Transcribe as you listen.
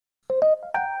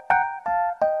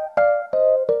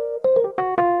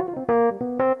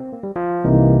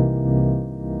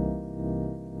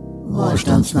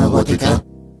wohlstandsneurotiker.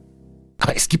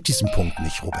 Aber es gibt diesen Punkt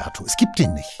nicht, Roberto. Es gibt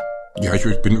den nicht. Ja, ich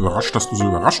bin überrascht, dass du so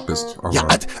überrascht bist. Aber Ja,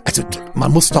 also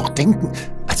man muss doch denken,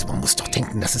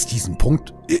 dass es diesen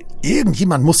Punkt,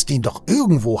 irgendjemand muss den doch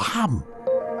irgendwo haben.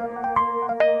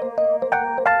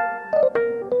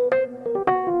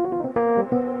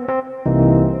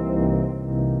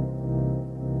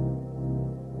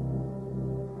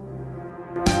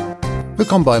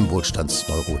 Willkommen beim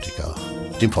Wohlstandsneurotiker,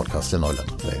 dem Podcast der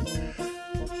Neulandrebellen.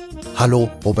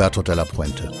 Hallo, Roberto De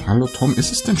Lapuente. Hallo Tom,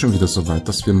 ist es denn schon wieder so weit,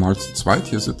 dass wir mal zu zweit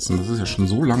hier sitzen? Das ist ja schon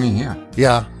so lange her.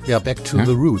 Ja, back to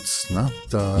the roots, ne?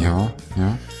 Ja.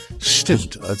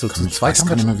 Stimmt, also zu Ich zweit weiß haben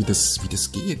gar wir... nicht mehr, wie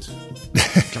das geht.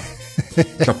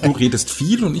 Ich glaube, du redest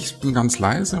viel und ich bin ganz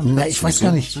leise. Na, ich weiß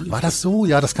gar nicht, war das so?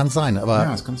 Ja, das kann sein, aber...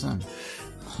 Ja, das kann sein.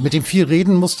 Mit dem viel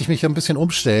Reden musste ich mich ja ein bisschen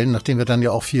umstellen, nachdem wir dann ja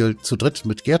auch viel zu dritt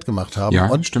mit Gerd gemacht haben. Ja,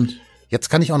 und stimmt. jetzt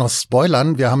kann ich auch noch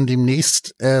spoilern, wir haben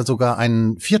demnächst sogar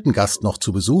einen vierten Gast noch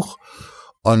zu Besuch.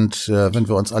 Und wenn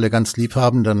wir uns alle ganz lieb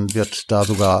haben, dann wird da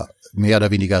sogar mehr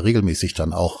oder weniger regelmäßig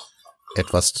dann auch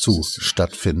etwas zu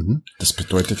stattfinden. Das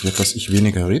bedeutet jetzt, dass ich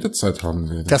weniger Redezeit haben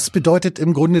werde. Das bedeutet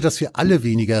im Grunde, dass wir alle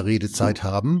weniger Redezeit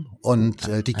haben und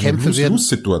die Kämpfe werden...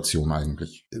 Lose-Lose-Situation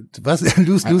eigentlich. Was? Eine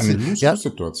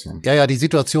Lose-Lose-Situation. Ja, die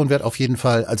Situation wird auf jeden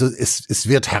Fall, also es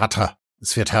wird härter.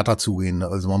 Es wird härter zugehen,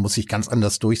 also man muss sich ganz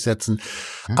anders durchsetzen.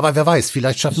 Aber wer weiß,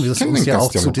 vielleicht schaffen wir es uns ja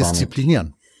auch zu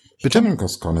disziplinieren. Ich kenne den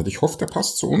Gast gar nicht. Ich hoffe, der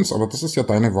passt zu uns, aber das ist ja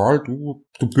deine Wahl. Du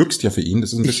bürgst ja für ihn.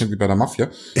 Das ist ein bisschen wie bei der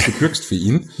Mafia. Du bürgst für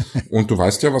ihn. Und du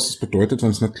weißt ja, was es bedeutet, wenn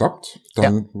es nicht klappt.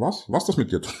 Dann was das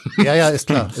mit dir? Ja, ist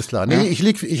klar. Nee, ja. Ich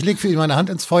leg für ihn meine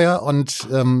Hand ins Feuer und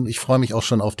ich freue mich auch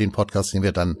schon auf den Podcast, den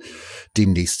wir dann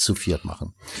demnächst zu viert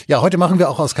machen. Ja, heute machen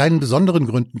wir auch aus keinen besonderen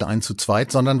Gründen einen zu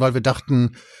zweit, sondern weil wir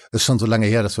dachten, es ist schon so lange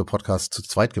her, dass wir Podcasts zu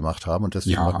zweit gemacht haben. Und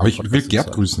deswegen aber ich will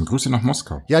Gerd grüßen. Grüße nach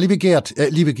Moskau. Ja, liebe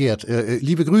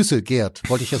Grüße, Gerd,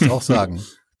 wollte ich jetzt auch sagen.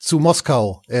 Zu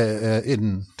Moskau,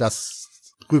 in das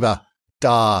rüber,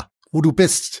 da, wo du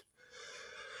bist.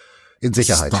 In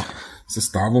Sicherheit. Es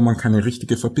ist da, wo man keine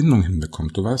richtige Verbindung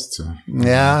hinbekommt, du weißt ja.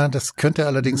 Ja, das könnte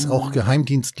allerdings auch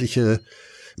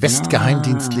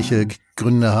westgeheimdienstliche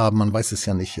Gründe haben, man weiß es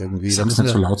ja nicht irgendwie. Sag's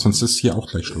nicht so laut, sonst ist hier auch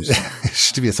gleich Schluss.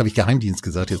 Stimmt, jetzt habe ich Geheimdienst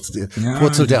gesagt, jetzt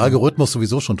purzelt der Algorithmus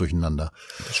sowieso schon durcheinander.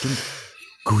 Das stimmt.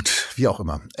 Gut, wie auch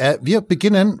immer.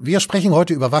 Wir sprechen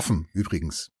heute über Waffen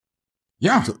übrigens.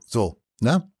 Ja. So,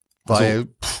 ne? Weil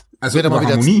also über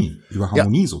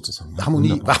Harmonie sozusagen.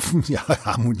 Waffen,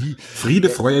 Harmonie. Friede,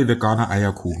 Freude, veganer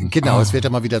Eierkuchen. Genau, es wird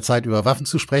ja mal wieder Zeit, über Waffen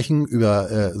zu sprechen,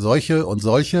 über Seuche und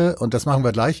solche, und das machen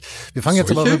wir gleich. Wir fangen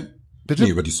jetzt aber mit, bitte? Nee,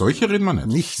 über die Seuche reden wir nicht.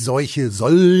 Nicht solche,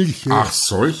 solche. Ach,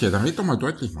 solche, dann red doch mal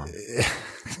deutlich mal.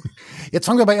 Jetzt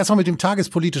fangen wir aber erstmal mit dem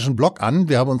Tagespolitischen Block an.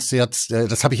 Wir haben uns jetzt,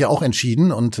 das habe ich ja auch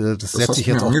entschieden und das setze ich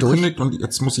jetzt auch durch. Und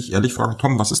jetzt muss ich ehrlich fragen,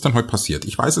 Tom, was ist denn heute passiert?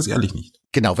 Ich weiß es ehrlich nicht.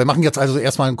 Genau, wir machen jetzt also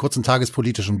erstmal einen kurzen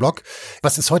Tagespolitischen Block.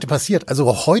 Was ist heute passiert?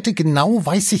 Also heute genau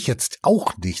weiß ich jetzt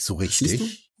auch nicht so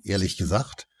richtig, ehrlich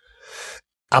gesagt.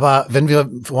 Aber wenn wir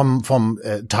vom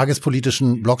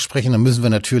Tagespolitischen Block sprechen, dann müssen wir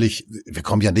natürlich, wir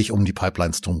kommen ja nicht um die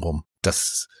Pipelines drumherum.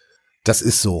 Das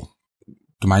ist so.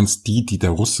 Du meinst die der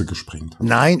Russe gesprengt hat?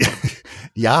 Nein,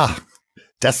 ja,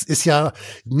 das ist ja,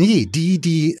 nee,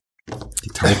 die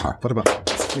Taucher. Warte mal,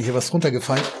 ist mir hier was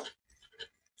runtergefallen.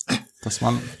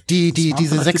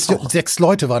 Diese sechs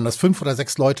Leute waren das, 5 oder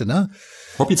 6 Leute, ne?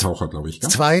 Hobbytaucher, glaube ich,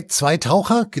 gell? Zwei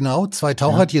Taucher,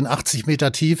 die in 80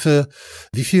 Meter Tiefe,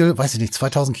 wie viel, weiß ich nicht,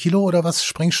 2000 Kilo oder was,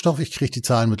 Sprengstoff? Ich kriege die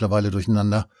Zahlen mittlerweile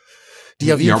durcheinander.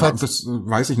 Die auf jeden Fall. Das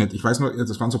weiß ich nicht. Ich weiß nur,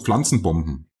 das waren so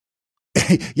Pflanzenbomben.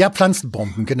 Ja,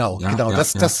 Pflanzenbomben, genau.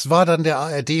 Das war dann der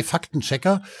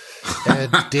ARD-Faktenchecker,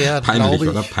 der,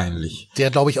 Peinlich.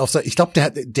 Der, glaube ich, ich glaube,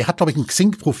 der hat, glaube ich, ein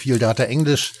Xing-Profil, da hat er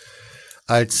Englisch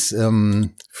als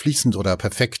fließend oder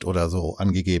perfekt oder so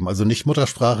angegeben. Also nicht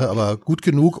Muttersprache, aber gut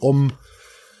genug,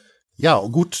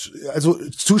 also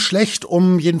zu schlecht,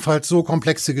 um jedenfalls so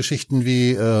komplexe Geschichten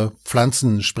wie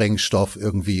Pflanzensprengstoff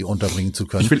irgendwie unterbringen zu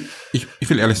können. Ich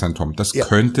will ehrlich sein, Tom, das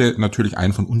könnte natürlich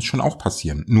einen von uns schon auch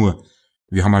passieren. Nur,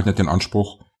 wir haben halt nicht den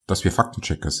Anspruch, dass wir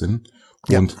Faktenchecker sind.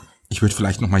 Und ich würde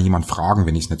vielleicht noch mal jemand fragen,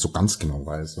 wenn ich es nicht so ganz genau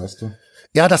weiß, weißt du?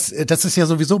 Ja, das ist ja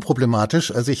sowieso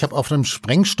problematisch. Also ich habe auf einem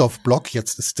Sprengstoff-Blog,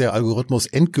 jetzt ist der Algorithmus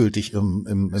endgültig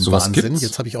im Wahnsinn. Gibt's?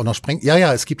 Jetzt habe ich auch noch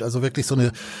es gibt also wirklich so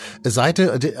eine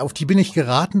Seite, auf die bin ich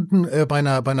geraten bei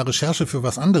einer Recherche für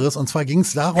was anderes. Und zwar ging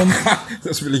es darum.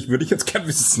 Das würde ich jetzt gern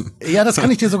wissen. Ja, das kann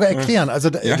ich dir sogar erklären. Also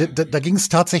da ging es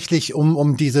tatsächlich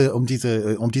um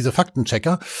diese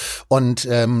Faktenchecker. Und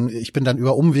ich bin dann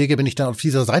über Umwege auf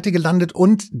dieser Seite gelandet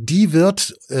und die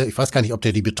wird, ich weiß gar nicht, ob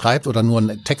der die betreibt oder nur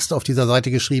einen Text auf dieser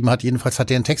Seite geschrieben hat. Jedenfalls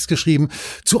hat er einen Text geschrieben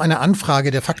zu einer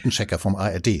Anfrage der Faktenchecker vom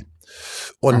ARD.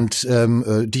 Und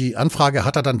die Anfrage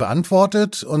hat er dann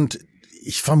beantwortet und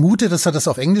ich vermute, dass er das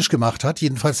auf Englisch gemacht hat.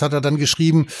 Jedenfalls hat er dann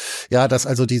geschrieben, ja, dass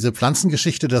also diese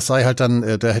Pflanzengeschichte, das sei halt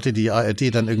dann, da hätte die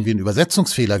ARD dann irgendwie einen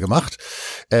Übersetzungsfehler gemacht.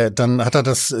 Dann hat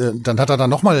er da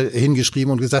nochmal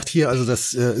hingeschrieben und gesagt, hier, also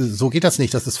das, so geht das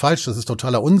nicht, das ist falsch, das ist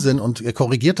totaler Unsinn und er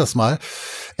korrigiert das mal.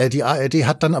 Die ARD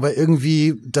hat dann aber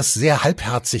irgendwie das sehr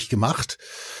halbherzig gemacht,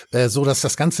 so dass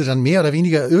das Ganze dann mehr oder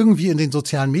weniger irgendwie in den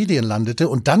sozialen Medien landete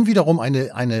und dann wiederum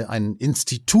ein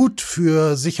Institut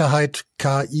für Sicherheit,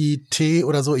 KIT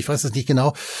oder so, ich weiß es nicht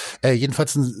genau,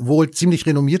 jedenfalls ein wohl ziemlich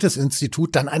renommiertes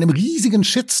Institut, dann einem riesigen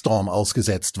Shitstorm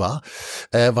ausgesetzt war,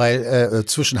 weil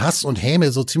zwischen Hass und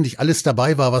Häme so ziemlich alles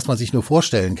dabei war, was man sich nur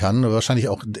vorstellen kann. Wahrscheinlich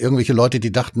auch irgendwelche Leute,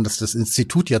 die dachten, dass das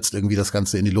Institut jetzt irgendwie das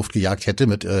Ganze in die Luft gejagt hätte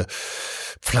mit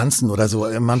Pflanzen oder so,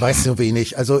 man weiß so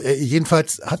wenig. Also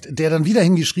jedenfalls hat der dann wieder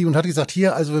hingeschrieben und hat gesagt,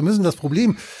 hier, also wir müssen das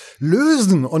Problem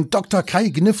lösen. Und Dr. Kai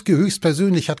Gnifke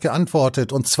höchstpersönlich hat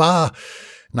geantwortet, und zwar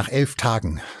nach 11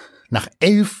 Tagen. Nach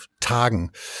 11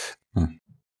 Tagen.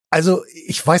 Also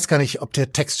ich weiß gar nicht, ob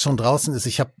der Text schon draußen ist.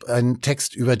 Ich habe einen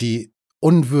Text über die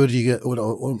unwürdige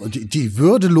oder die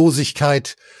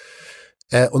Würdelosigkeit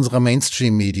unserer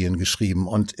Mainstream-Medien geschrieben.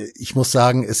 Und ich muss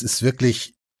sagen, es ist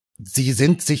wirklich, sie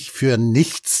sind sich für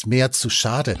nichts mehr zu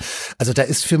schade. Also da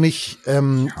ist für mich,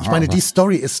 ich meine, die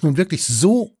Story ist nun wirklich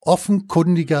so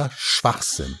offenkundiger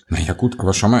Schwachsinn. Naja gut,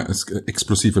 aber schau mal,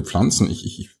 explosive Pflanzen,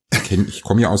 ich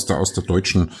komme ja aus der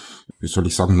deutschen, wie soll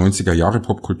ich sagen, 90er Jahre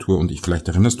Popkultur und vielleicht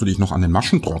erinnerst du dich noch an den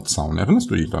Maschendrahtzaun. Erinnerst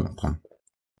du dich da noch dran?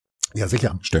 Ja,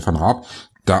 sicher. Stefan Raab.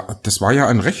 Das war ja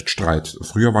ein Rechtsstreit.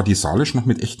 Früher war die Salisch noch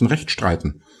mit echten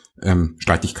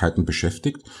Streitigkeiten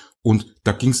beschäftigt. Und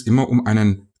da ging es immer um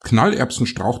einen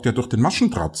Knallerbsenstrauch, der durch den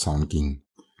Maschendrahtzaun ging.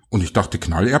 Und ich dachte,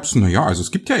 Knallerbsen, also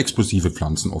es gibt ja explosive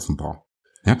Pflanzen offenbar.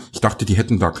 Ja, ich dachte, die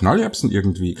hätten da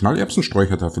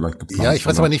Knallerbsensträucher da vielleicht gepflanzt. Ja, ich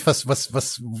weiß aber nicht,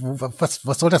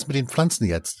 was soll das mit den Pflanzen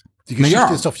jetzt? Die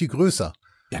Geschichte ist doch viel größer.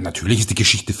 Ja, natürlich ist die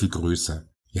Geschichte viel größer.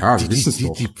 Ja,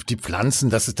 die Pflanzen,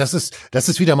 das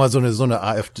ist wieder mal so eine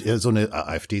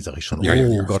AfD, sag ich schon. Ja,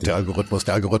 oh Gott, der Algorithmus,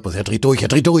 er dreht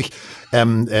durch.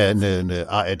 Eine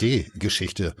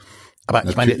ARD-Geschichte. Aber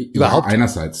ich meine, überhaupt. Ja,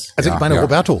 einerseits. Also ich meine,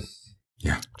 Roberto.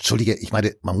 Ja. Entschuldige, ich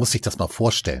meine, man muss sich das mal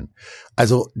vorstellen.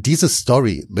 Also diese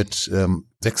Story mit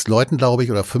 6 Leuten, glaube ich,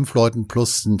 oder 5 Leuten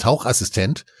plus ein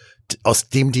Tauchassistent, aus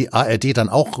dem die ARD dann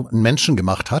auch einen Menschen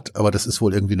gemacht hat, aber das ist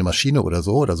wohl irgendwie eine Maschine oder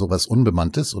sowas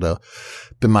Unbemanntes oder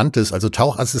Bemanntes. Also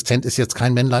Tauchassistent ist jetzt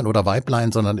kein Männlein oder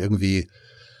Weiblein, sondern irgendwie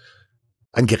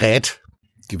ein Gerät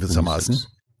gewissermaßen.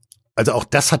 Also auch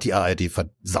das hat die ARD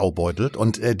versaubeutelt.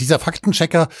 Und dieser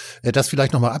Faktenchecker, das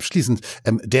vielleicht nochmal abschließend,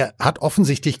 der hat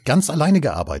offensichtlich ganz alleine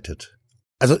gearbeitet.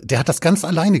 Also der hat das ganz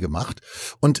alleine gemacht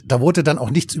und da wurde dann auch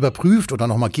nichts überprüft oder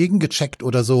nochmal gegengecheckt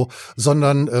oder so,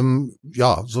 sondern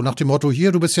so nach dem Motto,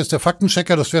 hier, du bist jetzt der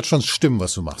Faktenchecker, das wird schon stimmen,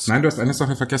 was du machst. Nein, du hast eine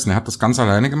Sache vergessen, er hat das ganz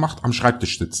alleine gemacht, am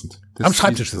Schreibtisch sitzend. Genau.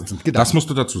 Das musst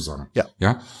du dazu sagen.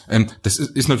 Ja. Das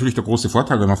ist natürlich der große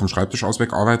Vorteil, wenn man vom Schreibtisch aus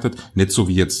weg arbeitet, nicht so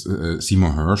wie jetzt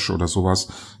Seymour Hersh oder sowas.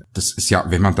 Das ist ja,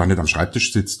 wenn man da nicht am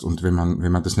Schreibtisch sitzt und wenn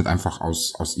man das nicht einfach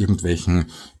aus irgendwelchen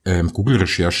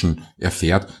Google-Recherchen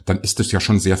erfährt, dann ist das ja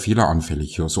schon sehr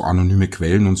fehleranfällig, ja, so anonyme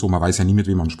Quellen und so, man weiß ja nie, mit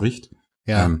wem man spricht.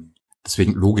 Ja.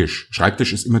 Deswegen logisch,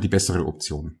 Schreibtisch ist immer die bessere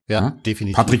Option. Ja,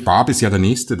 definitiv. Patrick Barb ist ja der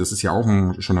Nächste, das ist ja auch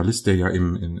ein Journalist, der ja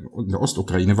in der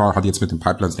Ostukraine war, hat jetzt mit den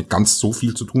Pipelines nicht ganz so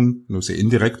viel zu tun, nur sehr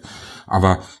indirekt,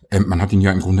 aber man hat ihn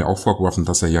ja im Grunde auch vorgeworfen,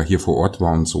 dass er ja hier vor Ort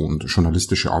war und so und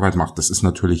journalistische Arbeit macht. Das ist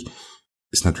natürlich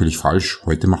falsch.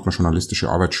 Heute macht man journalistische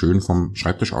Arbeit schön vom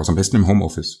Schreibtisch aus, am besten im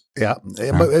Homeoffice. Ja.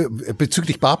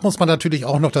 Bezüglich Barb muss man natürlich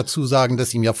auch noch dazu sagen,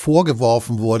 dass ihm ja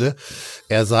vorgeworfen wurde,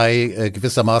 er sei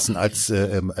gewissermaßen als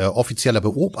offizieller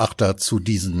Beobachter zu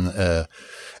diesen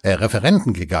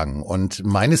Referenten gegangen. Und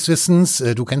meines Wissens,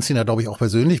 du kennst ihn ja, glaube ich, auch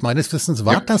persönlich, meines Wissens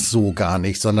war das so gar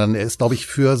nicht, sondern er ist, glaube ich,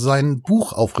 für sein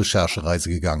Buch auf Recherchereise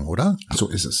gegangen, oder? So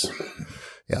ist es.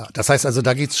 Ja, das heißt also,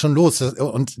 da geht's schon los.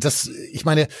 Und das, ich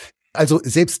meine, also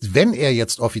selbst wenn er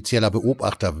jetzt offizieller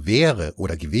Beobachter wäre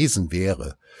oder gewesen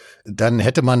wäre, dann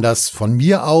hätte man das von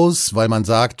mir aus, weil man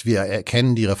sagt, wir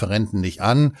erkennen die Referenten nicht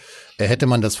an, hätte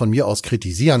man das von mir aus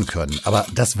kritisieren können. Aber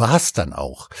das war's dann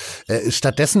auch.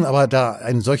 Stattdessen aber da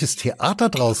ein solches Theater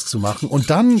draus zu machen und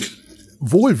dann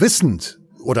wohl wissend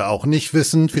oder auch nicht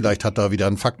wissend, vielleicht hat da wieder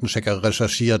ein Faktenchecker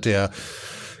recherchiert, der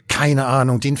keine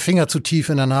Ahnung, den Finger zu tief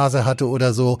in der Nase hatte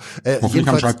oder so. Hoffentlich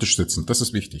am Schreibtisch sitzen, das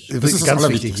ist wichtig. Das ist ganz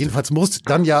wichtig. Jedenfalls muss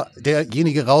dann ja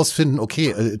derjenige rausfinden,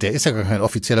 okay, der ist ja gar kein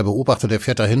offizieller Beobachter, der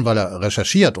fährt dahin, weil er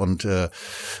recherchiert und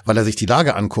weil er sich die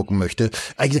Lage angucken möchte.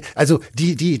 Also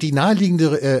die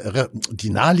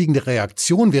naheliegende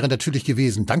Reaktion wäre natürlich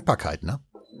gewesen Dankbarkeit, ne?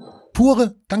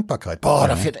 Pure Dankbarkeit. Boah,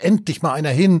 da fährt endlich mal einer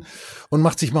hin und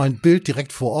macht sich mal ein Bild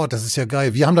direkt vor Ort. Das ist ja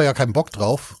geil. Wir haben da ja keinen Bock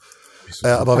drauf.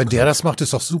 Aber wenn der das macht,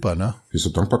 ist doch super, ne?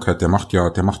 Wieso Dankbarkeit? Der macht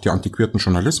ja antiquierten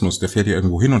Journalismus. Der fährt ja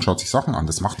irgendwo hin und schaut sich Sachen an.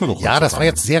 Das macht er doch. Ja, das war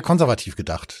jetzt sehr konservativ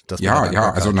gedacht.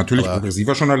 Also natürlich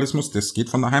progressiver Journalismus, das geht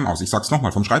von daheim aus. Ich sag's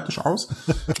nochmal, vom Schreibtisch aus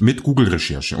mit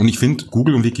Google-Recherche. Und ich finde,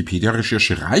 Google- und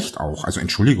Wikipedia-Recherche reicht auch. Also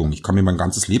Entschuldigung, ich kann mir mein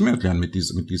ganzes Leben erklären mit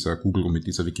dieser Google und mit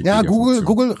dieser Wikipedia. Ja,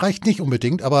 Google reicht nicht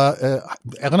unbedingt, aber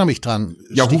erinnere mich dran.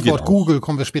 Ja, Stichwort Google,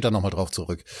 kommen wir später nochmal drauf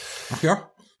zurück. Ach ja?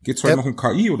 Geht's heute noch um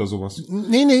KI oder sowas?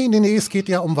 Nee, es geht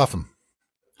ja um Waffen.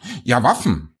 Ja,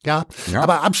 Waffen. Ja,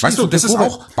 aber abschließend. Weißt du, das ist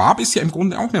auch, Barb ist ja im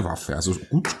Grunde auch eine Waffe. Also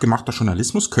gut gemachter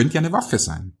Journalismus könnte ja eine Waffe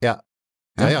sein. Ja.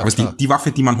 Aber es ist die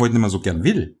Waffe, die man heute nicht mehr so gern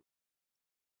will.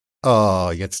 Oh,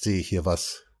 jetzt sehe ich hier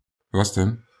was. Was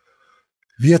denn?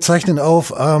 Wir zeichnen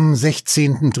auf am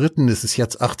 16.03. Es ist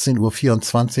jetzt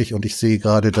 18:24 Uhr und ich sehe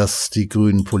gerade, dass die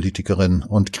Grünen-Politikerin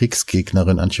und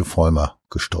Kriegsgegnerin Antje Vollmer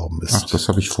gestorben ist. Ach, das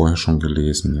habe ich vorher schon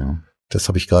gelesen, ja. Das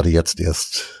habe ich gerade jetzt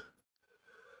erst.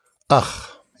 Ach,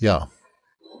 ja.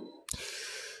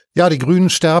 Ja, die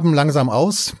Grünen sterben langsam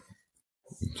aus.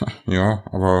 Ja,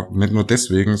 aber nicht nur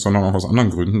deswegen, sondern auch aus anderen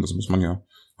Gründen. Das muss man ja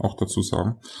auch dazu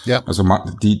sagen. Ja. Also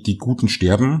die Guten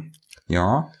sterben,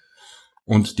 ja.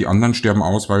 Und die anderen sterben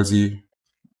aus, weil sie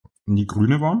nie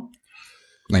Grüne waren?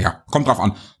 Naja, kommt drauf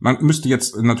an. Man müsste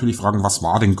jetzt natürlich fragen, was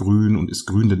war denn Grün und ist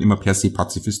Grün denn immer per se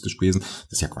pazifistisch gewesen?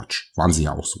 Das ist ja Quatsch. Waren sie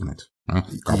ja auch so nicht.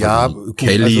 Ja,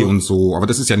 Kelly also, und so, aber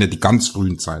das ist ja nicht die ganz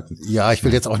frühen Zeiten. Ja, ich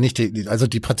will jetzt auch nicht,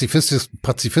 die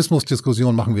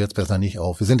Pazifismus-Diskussion machen wir jetzt besser nicht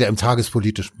auf. Wir sind ja im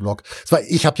Tagespolitischen Block.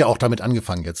 Ich habe ja auch damit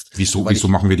angefangen jetzt. Wieso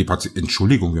machen wir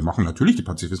Entschuldigung, wir machen natürlich die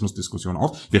Pazifismus-Diskussion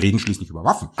auf. Wir reden schließlich über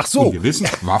Waffen. Ach so. Und wir wissen,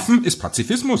 Waffen ist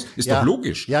Pazifismus. Ist doch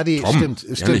logisch. Ja, stimmt.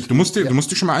 Ehrlich, du musst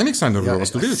dich schon mal einig sein darüber,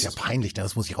 was du willst. Das ist ja peinlich,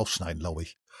 das muss ich rausschneiden, glaube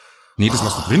ich. Nee, das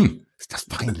lässt du drin. Ist das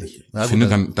peinlich? Ich finde,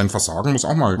 dein Versagen muss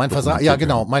auch mal. Mein Versagen, ja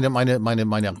genau,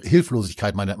 meine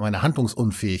Hilflosigkeit, meine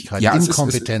Handlungsunfähigkeit,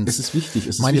 Inkompetenz. Es ist wichtig.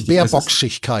 Meine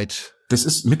Bärbockschigkeit. Das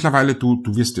ist mittlerweile, du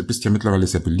bist ja mittlerweile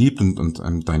sehr beliebt und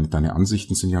deine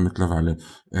Ansichten sind ja mittlerweile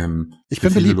ich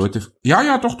bin beliebt. Leute,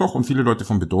 ja, doch, und viele Leute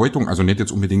von Bedeutung, also nicht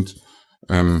jetzt unbedingt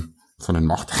von den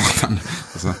Machthabern.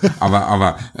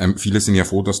 Aber viele sind ja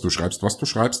froh, dass du schreibst, was du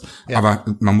schreibst. Ja. Aber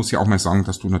man muss ja auch mal sagen,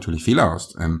 dass du natürlich Fehler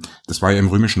hast. Das war ja im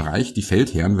Römischen Reich, die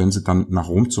Feldherren, wenn sie dann nach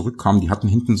Rom zurückkamen, die hatten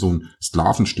hinten so einen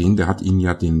Sklaven stehen, der hat ihnen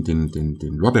ja den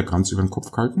Lorbeerkranz über den Kopf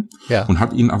gehalten und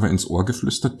hat ihnen aber ins Ohr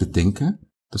geflüstert, bedenke,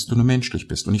 dass du nur menschlich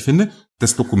bist. Und ich finde,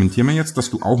 das dokumentieren wir jetzt, dass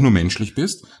du auch nur menschlich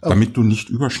bist, damit du nicht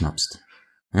überschnappst.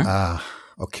 Ja? Ah,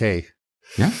 okay.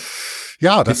 Ja?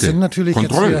 Ja, das sind natürlich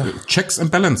Kontrolle, jetzt Checks and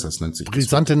Balances nennt sich das.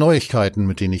 Brisante Neuigkeiten,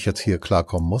 mit denen ich jetzt hier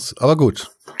klarkommen muss. Aber gut.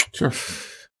 Tja.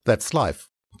 That's life.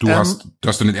 Du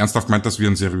hast nicht ernsthaft gemeint, dass wir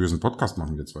einen seriösen Podcast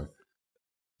machen, wir zwei?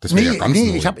 Das wäre ja ganz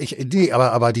neu.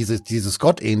 Aber dieses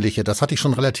Gottähnliche, das hatte ich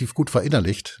schon relativ gut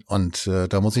verinnerlicht. Und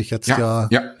da muss ich jetzt Ja.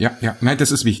 Nein, das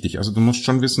ist wichtig. Also du musst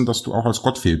schon wissen, dass du auch als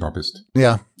Gott fehlbar bist.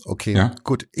 Ja, okay. Ja?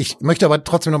 Gut. Ich möchte aber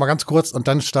trotzdem noch mal ganz kurz und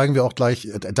dann steigen wir auch gleich,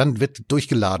 dann wird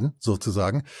durchgeladen,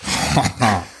 sozusagen.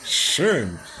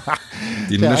 Schön.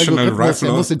 Die National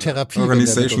Rifle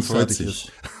Organization freut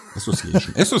sich.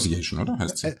 Association, oder?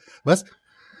 Heißt sie? Was?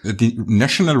 Die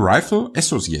National Rifle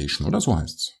Association, oder? So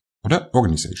heißt's. Oder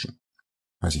Organisation?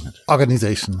 Weiß ich nicht.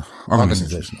 Organisation.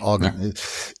 Ja.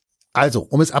 Also,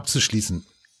 um es abzuschließen.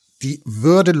 Die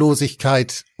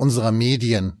Würdelosigkeit unserer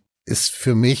Medien ist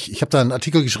für mich, ich habe da einen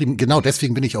Artikel geschrieben, genau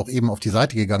deswegen bin ich auch eben auf die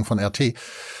Seite gegangen von RT,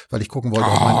 weil ich gucken wollte,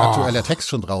 ob mein aktueller Text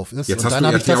schon drauf ist. Jetzt und hast dann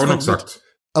du RT auch noch gesagt.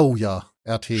 Oh ja,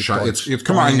 RT. Jetzt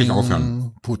können wir eigentlich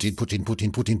aufhören. Putin.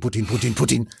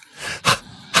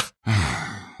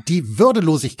 Die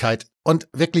Würdelosigkeit und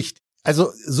wirklich,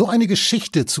 also so eine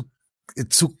Geschichte zu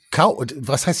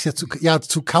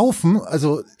kaufen,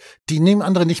 also die nehmen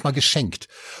andere nicht mal geschenkt.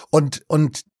 Und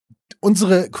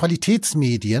unsere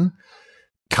Qualitätsmedien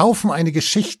kaufen eine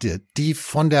Geschichte, die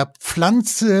von der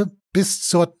Pflanze bis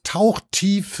zur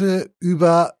Tauchtiefe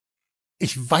über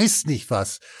ich weiß nicht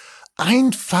was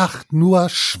einfach nur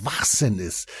Schwachsinn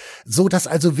ist, so dass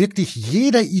also wirklich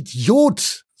jeder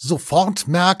Idiot sofort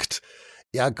merkt,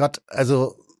 ja Gott,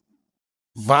 also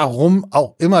warum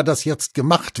auch immer das jetzt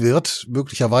gemacht wird,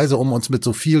 möglicherweise um uns mit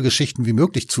so viel Geschichten wie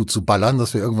möglich zuzuballern,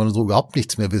 dass wir irgendwann so überhaupt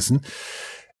nichts mehr wissen.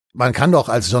 man kann doch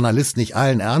als Journalist nicht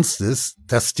allen Ernstes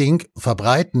das Ding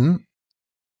verbreiten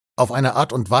auf eine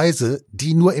Art und Weise,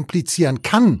 die nur implizieren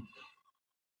kann,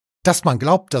 dass man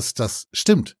glaubt, dass das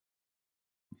stimmt.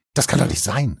 Das kann doch nicht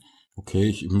sein. Okay,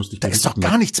 ich muss dich. Da ist doch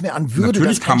gar nichts mehr an Würde,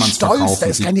 natürlich da ist kein Stolz, verkaufen. Da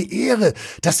ist keine Ehre.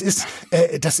 Das ist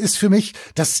für mich,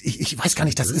 ich weiß gar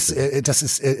nicht, das ist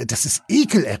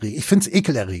ekelerregend. Ich find's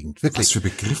ekelerregend, wirklich. Was für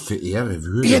Begriffe, Ehre,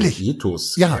 Würde, Ehrlich?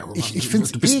 Ethos. Ja, ich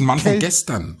find's Du bist ein Mann von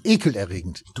gestern.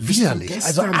 Ekelerregend. Du bist Widerlich. von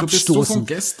gestern. Also du bist so abstoßend. von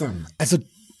gestern. Also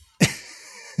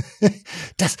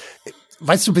das.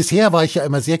 Weißt du, bisher war ich ja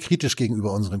immer sehr kritisch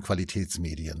gegenüber unseren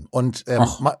Qualitätsmedien und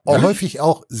häufig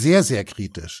auch sehr, sehr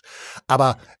kritisch.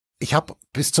 Aber ich habe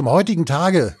bis zum heutigen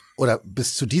Tage oder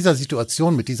bis zu dieser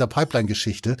Situation mit dieser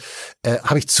Pipeline-Geschichte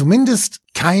habe ich zumindest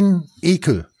keinen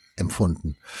Ekel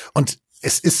empfunden. Und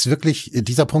es ist wirklich,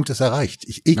 dieser Punkt ist erreicht.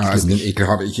 Ich ekle also mich. den Ekel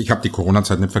habe ich habe die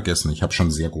Corona-Zeit nicht vergessen. Ich habe schon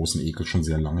sehr großen Ekel, schon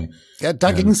sehr lange. Ja,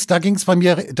 da ging's bei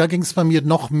mir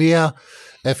noch mehr.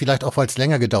 Vielleicht auch, weil es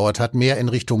länger gedauert hat, mehr in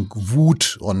Richtung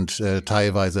Wut und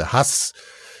teilweise Hass.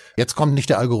 Jetzt kommt nicht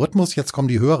der Algorithmus, jetzt kommen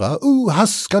die Hörer.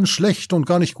 Hass ganz schlecht und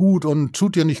gar nicht gut und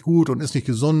tut dir nicht gut und ist nicht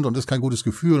gesund und ist kein gutes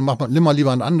Gefühl und nimm mal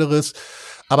lieber ein anderes.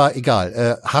 Aber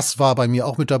egal, Hass war bei mir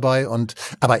auch mit dabei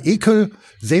aber Ekel,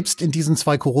 selbst in diesen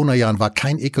 2 Corona-Jahren war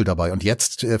kein Ekel dabei und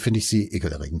jetzt finde ich sie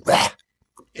ekelerregend.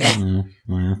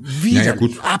 Wieder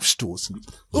gut. abstoßen.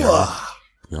 Ja.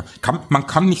 Man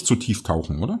kann nicht so tief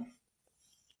tauchen, oder?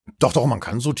 Doch, man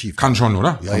kann so tief. Kann schon,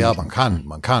 oder? Ja, man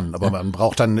kann. Aber man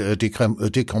braucht dann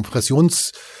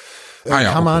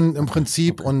Dekompressionskammern im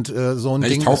Prinzip und so ein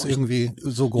Ding ist irgendwie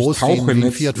so groß wie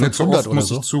ein Fiat 500 nicht so oft, oder muss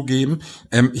so. ich zugeben.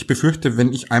 Ich befürchte,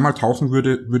 wenn ich einmal tauchen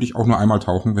würde, würde ich auch nur einmal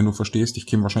tauchen, wenn du verstehst. Ich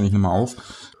käme wahrscheinlich nicht mehr auf.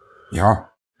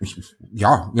 Ja,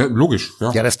 logisch.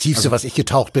 Ja, das Tiefste, was ich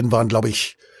getaucht bin, waren, glaube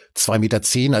ich, 2,10 Meter,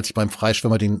 als ich beim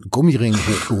Freischwimmer den Gummiring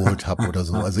hochgeholt habe oder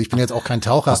so. Also ich bin jetzt auch kein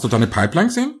Taucher. Hast du da eine Pipeline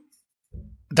gesehen?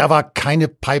 Da war keine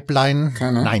Pipeline.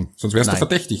 Keine? Nein. Sonst wärst du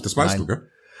verdächtig, das weißt du, gell?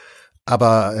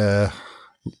 Aber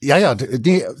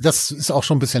das ist auch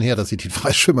schon ein bisschen her, dass ich den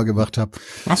Freischwimmer gemacht habe.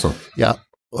 Ach so. Ja,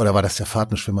 oder war das der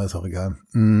Fahrtenschwimmer, ist auch egal.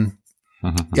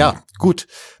 Ja, gut.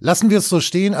 Lassen wir es so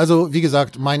stehen. Also, wie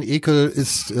gesagt, mein Ekel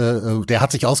ist, der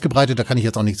hat sich ausgebreitet, da kann ich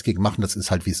jetzt auch nichts gegen machen, das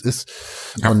ist halt, wie es ist.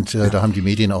 Ja, und da haben die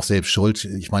Medien auch selbst Schuld.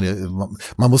 Ich meine,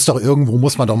 man muss doch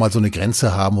mal so eine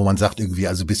Grenze haben, wo man sagt irgendwie,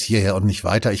 also bis hierher und nicht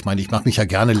weiter. Ich meine, ich mache mich ja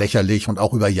gerne lächerlich und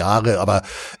auch über Jahre, aber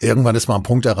irgendwann ist mal ein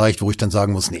Punkt erreicht, wo ich dann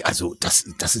sagen muss, nee, also das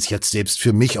ist jetzt selbst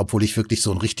für mich, obwohl ich wirklich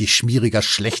so ein richtig schmieriger,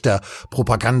 schlechter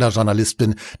Propagandajournalist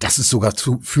bin, das ist sogar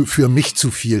für mich zu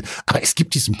viel. Aber es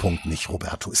gibt diesen Punkt nicht,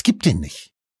 Roberto. Es gibt den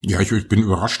nicht. Ja, ich bin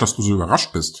überrascht, dass du so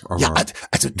überrascht bist. Aber ja,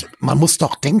 also man muss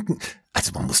doch denken,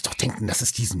 dass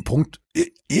es diesen Punkt,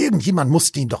 irgendjemand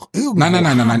muss den doch irgendwo.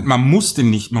 Nein, man muss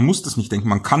das nicht denken,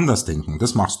 man kann das denken,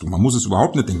 das machst du. Man muss es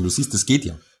überhaupt nicht denken, du siehst, das geht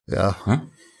ja. Ja.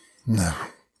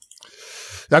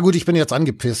 Ja gut, ich bin jetzt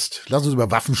angepisst. Lass uns über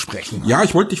Waffen sprechen. Ja,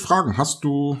 ich wollte dich fragen,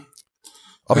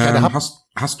 ob ich eine hab?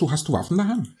 Hast du Waffen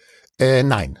daheim?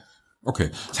 Nein.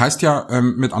 Okay, das heißt ja,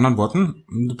 mit anderen Worten,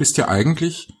 du bist ja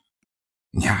eigentlich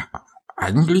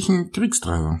ein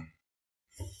Kriegstreiber.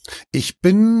 Ich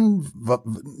bin,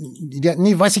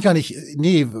 weiß ich gar nicht.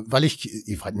 Nee, weil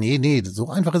so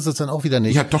einfach ist es dann auch wieder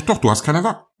nicht. Ja, doch, du hast keine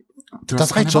Waffen.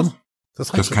 Das reicht schon. Du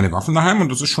hast keine Waffen daheim und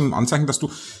das ist schon ein Anzeichen, dass du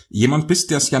jemand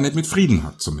bist, der es ja nicht mit Frieden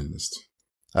hat, zumindest.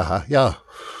 Aha, ja.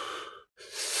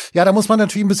 Ja, da muss man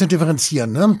natürlich ein bisschen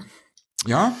differenzieren, ne?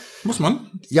 Ja, muss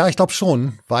man? Ja, ich glaube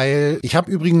schon, weil ich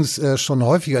habe übrigens schon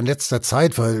häufiger in letzter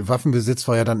Zeit, weil Waffenbesitz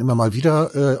war ja dann immer mal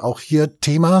wieder auch hier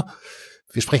Thema.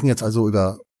 Wir sprechen jetzt also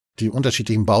über die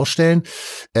unterschiedlichen Baustellen.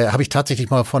 Habe ich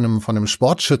tatsächlich mal von einem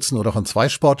Sportschützen oder von 2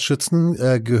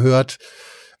 Sportschützen gehört,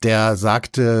 der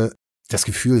sagte, das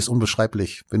Gefühl ist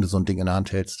unbeschreiblich, wenn du so ein Ding in der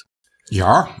Hand hältst.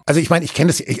 Ja. Also ich meine, ich kenne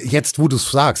das jetzt, wo du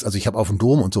es sagst. Also ich habe auf dem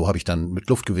Dom und so habe ich dann mit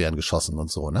Luftgewehren geschossen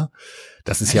und so, ne?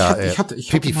 Das ist ich hatte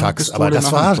Pipifax, aber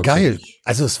das war geil.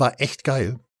 Also es war echt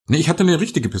geil. Nee, ich hatte eine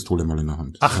richtige Pistole mal in der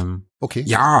Hand. Ach, okay.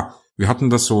 Ja, wir hatten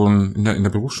das so in der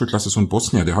Berufsschulklasse, so ein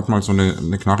Bosnier, der hat mal so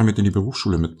eine Knarre mit in die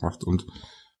Berufsschule mitgebracht und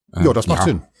ja, das macht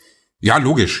Sinn. Ja,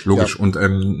 logisch. Ja. Und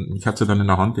ich hatte sie dann in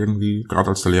der Hand irgendwie, gerade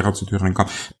als der Lehrer zur Tür reinkam.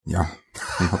 Ja,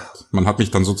 man hat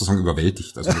mich dann sozusagen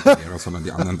überwältigt, also nicht der Lehrer, sondern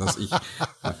die anderen,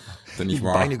 denn ich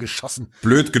war Beine geschossen.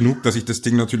 Blöd genug, dass ich das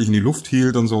Ding natürlich in die Luft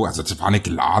hielt und so. Also das war nicht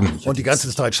geladen. Und die ganze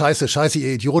Zeit Scheiße,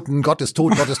 ihr Idioten, Gott ist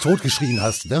tot geschrien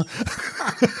hast, ne?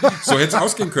 So hätte es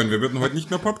ausgehen können. Wir würden heute nicht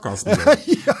mehr podcasten.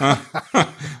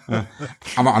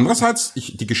 Aber andererseits,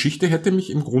 die Geschichte hätte mich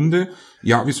im Grunde,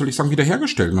 ja, wie soll ich sagen,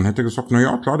 wiederhergestellt. Man hätte gesagt, na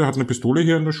ja, klar, der hat eine Pistole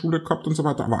hier in der Schule gehabt und so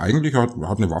weiter, aber eigentlich hat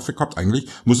eine Waffe gehabt, eigentlich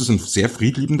muss es ein sehr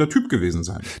friedliebender Typ gewesen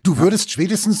sein. Du würdest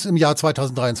spätestens im Jahr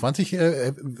 2023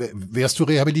 wärst du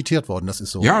rehabilitiert worden, das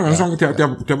ist so. Ja, wir sagen,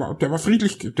 der war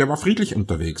friedlich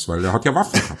unterwegs, weil er hat ja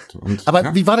Waffen gehabt. Und,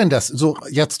 aber wie war denn das? So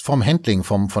jetzt vom Handling,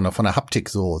 von der Haptik,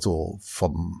 so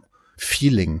vom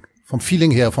Feeling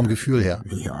her, vom Gefühl her.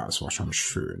 Ja, es war schon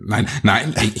schön. Nein,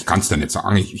 ich kann es da nicht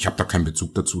sagen. Ich habe da keinen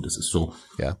Bezug dazu. Das ist so,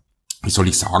 ja. Wie soll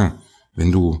ich sagen,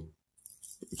 wenn du,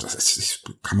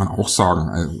 kann man auch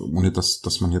sagen, ohne dass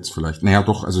man jetzt vielleicht, naja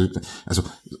doch, also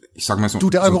ich sag mal so. Du,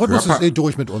 der Algorithmus ist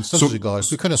durch mit uns, das ist egal.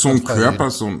 Wir können das so ein Körper, reden.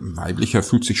 So ein weiblicher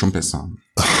fühlt sich schon besser an.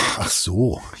 Ach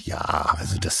so, ja,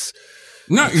 also das.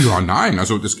 Nein,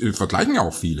 also das vergleichen ja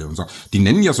auch viele und sagen, die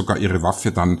nennen ja sogar ihre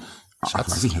Waffe dann,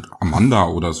 weiß ich nicht, Amanda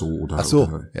oder so oder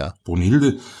ja.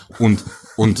 Brunhilde und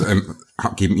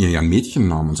geben ihr ja einen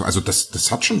Mädchennamen und so. Also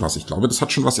das hat schon was. Ich glaube, das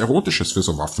hat schon was Erotisches für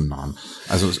so Waffennamen.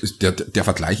 Also der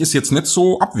Vergleich ist jetzt nicht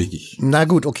so abwegig. Na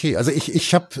gut, okay. Also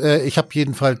ich hab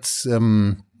jedenfalls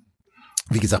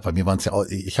wie gesagt, bei mir waren es ja auch,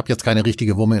 ich habe jetzt keine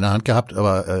richtige Wumme in der Hand gehabt,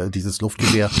 aber dieses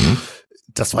Luftgewehr,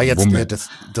 das war jetzt Wumme. Das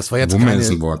war jetzt Wumme keine,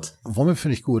 ist ein Wort. Wumme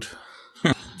finde ich gut.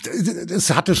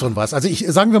 Das hatte schon was. Also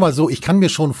sagen wir mal so, ich kann mir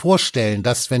schon vorstellen,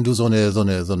 dass wenn du so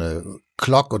eine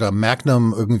Glock oder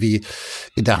Magnum irgendwie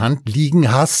in der Hand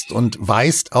liegen hast und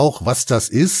weißt auch, was das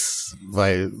ist,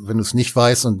 weil wenn du es nicht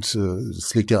weißt und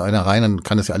es legt dir einer rein, dann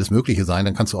kann es ja alles Mögliche sein,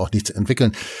 dann kannst du auch nichts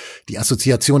entwickeln. Die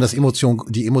Assoziation,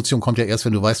 die Emotion kommt ja erst,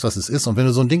 wenn du weißt, was es ist. Und wenn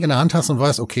du so ein Ding in der Hand hast und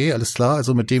weißt, okay, alles klar,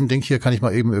 also mit dem Ding hier kann ich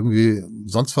mal eben irgendwie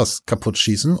sonst was kaputt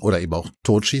schießen oder eben auch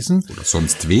totschießen. Oder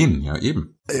sonst wen, ja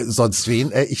eben. Sonst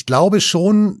wen. Ich glaube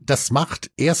schon, das macht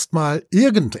erstmal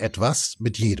irgendetwas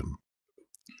mit jedem.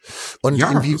 Und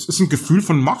ja, es ist ein Gefühl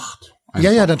von Macht.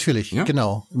 Einfach. Ja, natürlich, ja?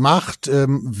 Genau. Macht,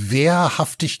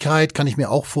 Wehrhaftigkeit kann ich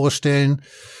mir auch vorstellen.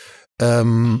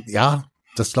 Ja,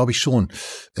 das glaube ich schon.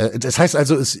 Das heißt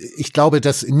also, ich glaube,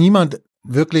 dass niemand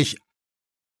wirklich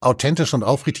authentisch und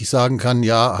aufrichtig sagen kann,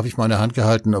 ja, habe ich mal in der Hand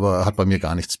gehalten, aber hat bei mir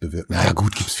gar nichts bewirkt. Naja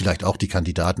gut, gibt's vielleicht auch die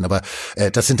Kandidaten, aber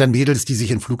das sind dann Mädels, die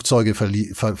sich in Flugzeuge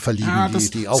verlieben. Ja,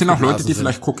 das die sind auch Leute, die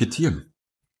vielleicht kokettieren.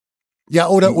 Ja,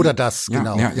 oder das, ja,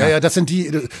 genau. Ja, ja, das sind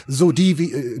die, so die,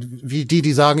 wie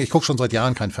die sagen, ich gucke schon seit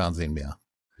Jahren kein Fernsehen mehr.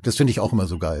 Das finde ich auch immer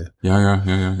so geil.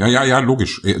 Ja,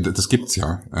 logisch. Das gibt's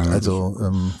ja.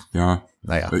 Ja.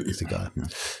 Naja, ist egal. Ja.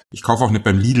 Ich kaufe auch nicht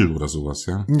beim Lidl oder sowas,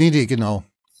 ja. Nee, genau.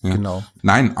 Ja. Genau.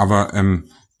 Nein, aber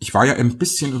ich war ja ein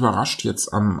bisschen überrascht jetzt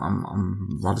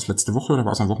war das letzte Woche oder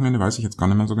war es am Wochenende, weiß ich jetzt gar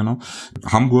nicht mehr so genau.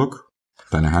 Hamburg,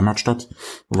 deine Heimatstadt,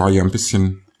 war ja ein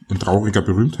bisschen in trauriger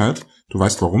Berühmtheit. Du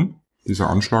weißt warum?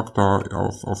 Dieser Anschlag da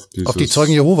auf die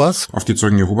Zeugen Jehovas? Auf die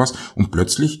Zeugen Jehovas. Und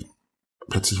plötzlich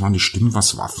waren die Stimmen,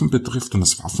 was Waffen betrifft und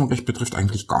das Waffenrecht betrifft,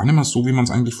 eigentlich gar nicht mehr so, wie man es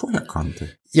eigentlich vorher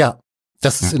kannte. Ja,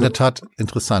 das ist in der Tat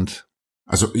interessant.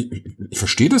 Also ich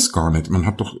verstehe das gar nicht. Man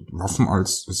hat doch Waffen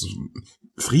als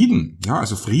Frieden, ja,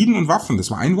 also Frieden und Waffen, das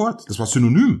war ein Wort, das war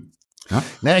synonym. Ja?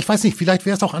 Naja, ich weiß nicht, vielleicht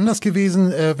wäre es auch anders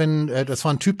gewesen, wenn, das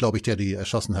war ein Typ, glaube ich, der die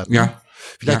erschossen hat. Ja.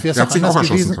 Vielleicht wäre es auch anders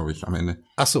gewesen, glaube ich, am Ende.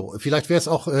 Ach so, vielleicht wäre es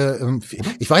auch,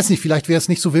 ich weiß nicht, vielleicht wäre es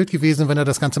nicht so wild gewesen, wenn er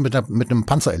das Ganze mit einem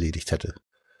Panzer erledigt hätte.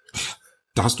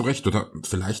 Da hast du recht, oder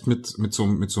vielleicht mit so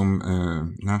einem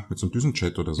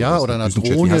Düsenjet oder so. Ja, oder einer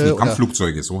Drohne. Die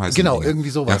Kampfflugzeuge, so heißt es. Genau, irgendwie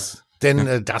sowas. Ja.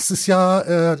 Denn das ist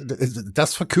ja,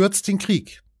 das verkürzt den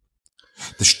Krieg.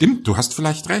 Das stimmt, du hast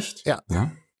vielleicht recht. Ja.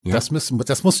 Das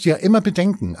musst du ja immer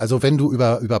bedenken. Also wenn du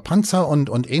über Panzer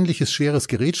und ähnliches schweres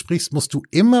Gerät sprichst, musst du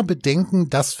immer bedenken,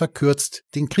 das verkürzt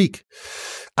den Krieg.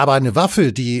 Aber eine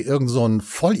Waffe, die irgend so ein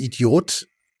Vollidiot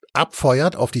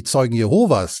abfeuert auf die Zeugen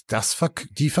Jehovas,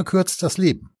 die verkürzt das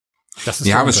Leben. Das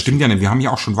ist aber es stimmt ja nicht. Wir haben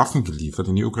ja auch schon Waffen geliefert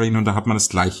in die Ukraine und da hat man das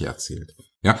Gleiche erzählt.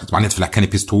 Ja, es waren jetzt vielleicht keine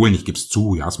Pistolen, ich gebe es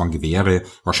zu, ja, es waren Gewehre,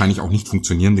 wahrscheinlich auch nicht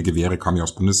funktionierende Gewehre, kamen ja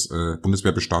aus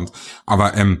Bundeswehrbestand.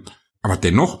 Aber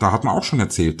dennoch, da hat man auch schon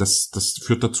erzählt, das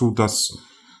führt dazu, dass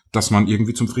man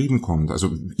irgendwie zum Frieden kommt.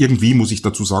 Also irgendwie muss ich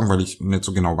dazu sagen, weil ich nicht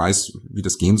so genau weiß, wie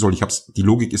das gehen soll. Die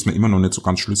Logik ist mir immer noch nicht so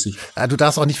ganz schlüssig. Du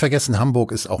darfst auch nicht vergessen,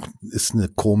 Hamburg ist eine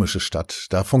komische Stadt.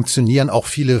 Da funktionieren auch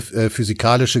viele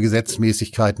physikalische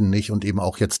Gesetzmäßigkeiten nicht und eben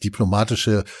auch jetzt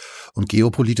diplomatische und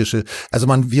geopolitische. Also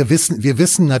wir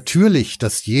wissen natürlich,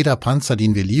 dass jeder Panzer,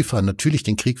 den wir liefern, natürlich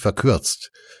den Krieg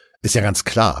verkürzt. Ist ja ganz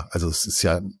klar. Also es ist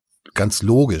ja ganz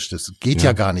logisch. Das geht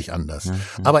ja gar nicht anders. Ja.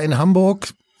 Aber in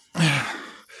Hamburg,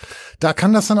 da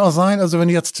kann das dann auch sein, also wenn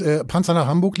du jetzt Panzer nach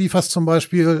Hamburg lieferst zum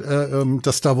Beispiel,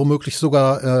 dass da womöglich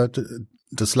sogar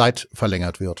das Leid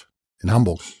verlängert wird. In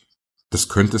Hamburg. Das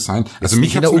könnte sein. Also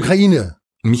mich in der Ukraine.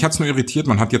 Mich hat's nur irritiert,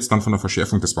 man hat jetzt dann von der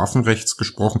Verschärfung des Waffenrechts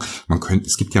gesprochen.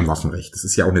 Es gibt ja ein Waffenrecht. Es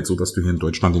ist ja auch nicht so, dass du hier in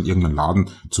Deutschland in irgendeinen Laden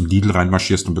zum Lidl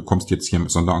reinmarschierst und bekommst jetzt hier im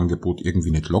Sonderangebot irgendwie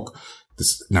eine Glock.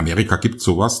 In Amerika gibt's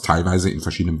sowas, teilweise in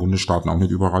verschiedenen Bundesstaaten, auch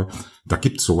nicht überall. Da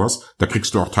gibt's sowas. Da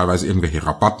kriegst du auch teilweise irgendwelche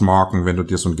Rabattmarken, wenn du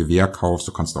dir so ein Gewehr kaufst.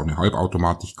 Du kannst auch eine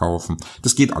Halbautomatik kaufen.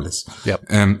 Das geht alles. Ja.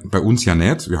 Bei uns ja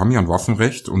nicht. Wir haben ja ein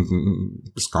Waffenrecht und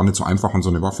es ist gar nicht so einfach, an so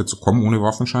eine Waffe zu kommen ohne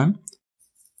Waffenschein.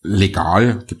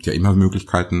 Legal, gibt ja immer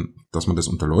Möglichkeiten, dass man das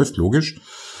unterläuft, logisch.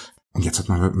 Und jetzt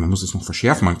man muss es noch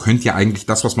verschärfen. Man könnte ja eigentlich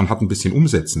das, was man hat, ein bisschen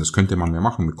umsetzen. Das könnte man ja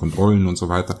machen mit Kontrollen und so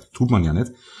weiter. Tut man ja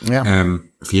nicht. Ja.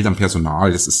 Fehlt am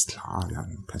Personal, das ist klar, ja,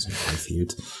 Personal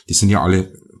fehlt. Die sind ja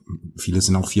alle, viele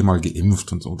sind auch 4-mal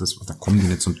geimpft und so, da kommen die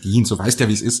nicht zum Dienst, so weißt ja,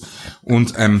 wie es ist.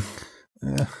 Und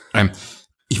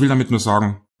ich will damit nur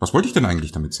sagen, was wollte ich denn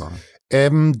eigentlich damit sagen?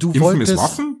 Impfen ist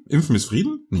Waffen? Impfen ist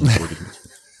Frieden? Nee, das wollte ich nicht.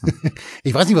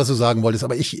 Ich weiß nicht, was du sagen wolltest,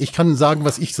 aber ich kann sagen,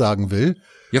 was ich sagen will.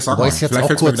 Ja, sag mal, ich jetzt vielleicht auch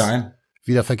fällt's mir kurz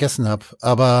wieder vergessen habe.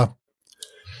 Aber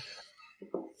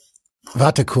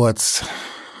warte kurz.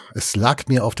 Es lag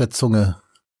mir auf der Zunge.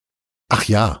 Ach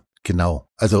ja, genau.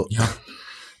 Also ja.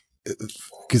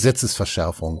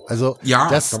 Gesetzesverschärfung. Also ja,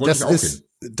 das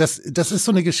ist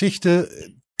so eine Geschichte,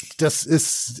 das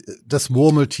ist das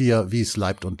Murmeltier, wie es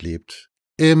leibt und lebt.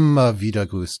 Immer wieder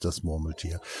grüßt das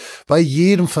Murmeltier. Bei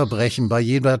jedem Verbrechen, bei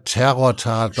jeder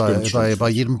Terrortat, bei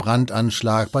jedem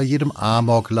Brandanschlag, bei jedem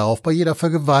Amoklauf, bei jeder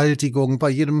Vergewaltigung,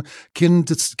 bei jedem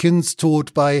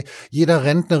Kindstod, bei jeder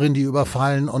Rentnerin, die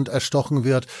überfallen und erstochen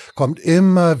wird, kommt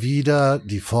immer wieder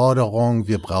die Forderung,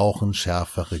 wir brauchen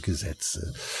schärfere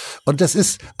Gesetze. Und das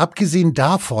ist, abgesehen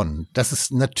davon, dass es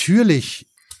natürlich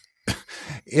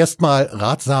erstmal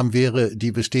ratsam wäre,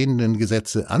 die bestehenden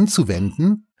Gesetze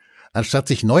anzuwenden, anstatt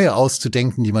sich neue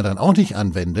auszudenken, die man dann auch nicht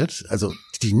anwendet. Also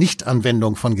die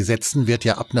Nichtanwendung von Gesetzen wird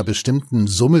ja ab einer bestimmten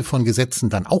Summe von Gesetzen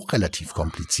dann auch relativ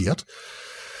kompliziert.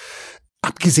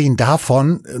 Abgesehen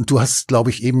davon, du hast, glaube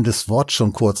ich, eben das Wort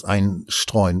schon kurz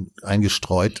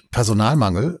eingestreut,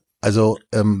 Personalmangel. Also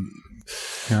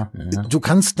du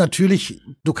kannst natürlich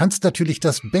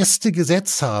das beste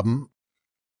Gesetz haben,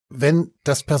 wenn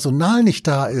das Personal nicht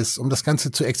da ist, um das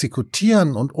Ganze zu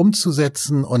exekutieren und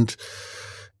umzusetzen und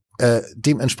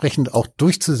dementsprechend auch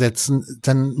durchzusetzen,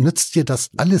 dann nützt dir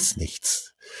das alles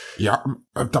nichts. Ja,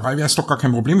 dabei wäre es doch gar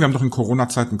kein Problem. Wir haben doch in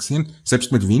Corona-Zeiten gesehen,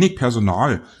 selbst mit wenig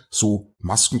Personal, so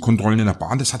Maskenkontrollen in der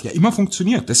Bahn, das hat ja immer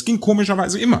funktioniert. Das ging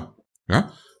komischerweise immer.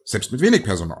 Ja, selbst mit wenig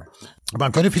Personal.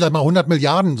 Man könnte vielleicht mal 100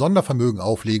 Milliarden Sondervermögen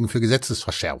auflegen für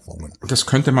Gesetzesverschärfungen. Das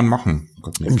könnte man machen.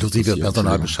 Inklusive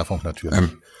Personalbeschaffung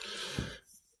natürlich.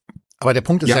 Aber der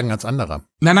Punkt ist ja ein ganz anderer.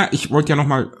 Nein, ich wollte ja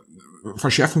nochmal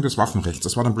Verschärfung des Waffenrechts.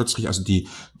 Das war dann plötzlich, also die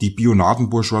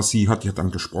Bionadenbourgeoisie hat ja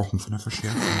dann gesprochen von der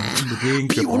Verschärfung.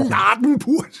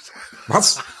 Bionadenbourgeoisie?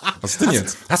 Was ist denn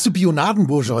jetzt? Hast du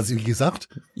Bionadenbourgeoisie gesagt?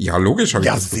 Ja, logisch habe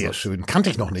ich das sehr gesagt. Schön. Kannte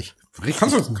ich noch nicht.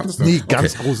 Kannst du nicht? Nee,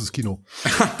 ganz großes Kino.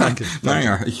 Danke.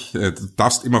 Naja, du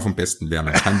darfst immer vom Besten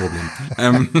lernen, kein Problem.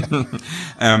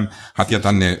 Hat ja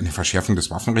dann eine Verschärfung des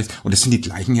Waffenrechts. Und das sind die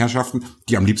gleichen Herrschaften,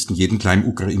 die am liebsten jeden kleinen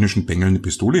ukrainischen Bengel eine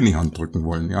Pistole in die Hand drücken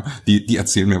wollen. Ja, die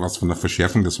erzählen mir was von der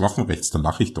Verschärfung des Waffenrechts. Da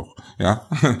lache ich doch. Ja,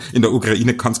 in der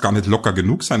Ukraine kann es gar nicht locker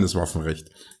genug sein, das Waffenrecht.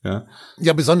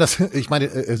 Ja, besonders, ich meine,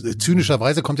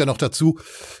 zynischerweise kommt ja noch dazu,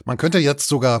 man könnte jetzt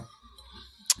sogar,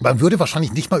 man würde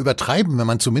wahrscheinlich nicht mal übertreiben, wenn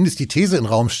man zumindest die These in den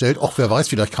Raum stellt, ach, wer weiß,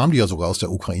 vielleicht kam die ja sogar aus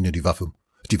der Ukraine, die Waffe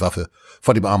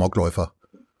vor dem Amokläufer.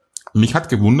 Mich hat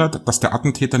gewundert, dass der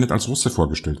Attentäter nicht als Russe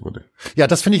vorgestellt wurde. Ja,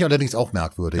 das finde ich allerdings auch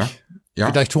merkwürdig. Ja,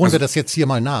 vielleicht holen wir das jetzt hier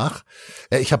mal nach.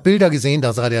 Ich habe Bilder gesehen,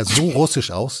 da sah der so russisch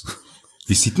aus.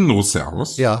 Wie sieht ein Russe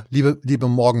aus? Ja, liebe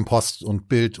Morgenpost und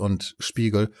Bild und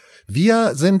Spiegel.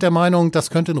 Wir sind der Meinung, das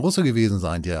könnte ein Russe gewesen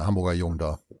sein, der Hamburger Jung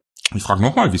da. Ich frage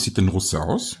nochmal, wie sieht denn Russe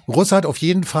aus? Russe hat auf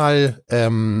jeden Fall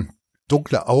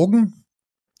dunkle Augen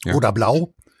oder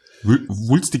blau.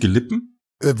 Wulstige Lippen?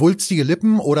 Wulstige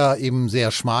Lippen oder eben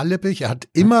sehr schmallippig. Er hat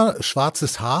immer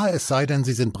schwarzes Haar, es sei denn,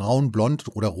 sie sind braun,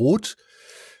 blond oder rot.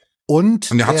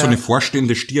 Und er hat so eine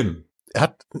vorstehende Stirn. Er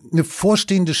hat eine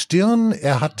vorstehende Stirn,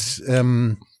 er hat,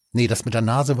 das mit der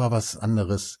Nase war was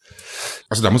anderes.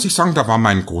 Also da muss ich sagen, da war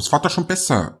mein Großvater schon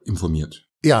besser informiert.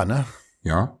 Ja, ne?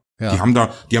 Ja. Die haben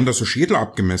da so Schädel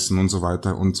abgemessen und so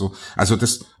weiter und so. Also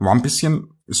das war ein bisschen,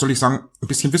 soll ich sagen, ein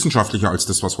bisschen wissenschaftlicher als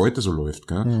das, was heute so läuft.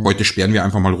 Gell? Mhm. Heute sperren wir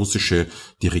einfach mal russische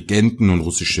Dirigenten und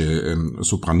russische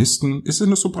Sopranisten. Ist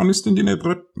eine Sopranistin die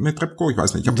Netrebko? Ich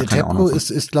weiß nicht, ich habe da keine Ahnung.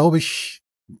 Ist glaube ich,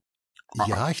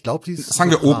 ja, ich glaube, die ist.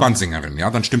 Sagen wir Opernsängerin, ja,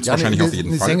 dann stimmt's wahrscheinlich auf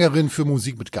jeden Fall. Eine Sängerin für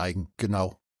Musik mit Geigen,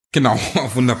 genau. Genau,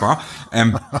 wunderbar.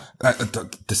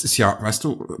 Das ist ja, weißt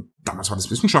du, damals war das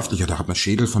wissenschaftlicher, da hat man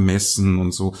Schädel vermessen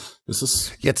und so. Das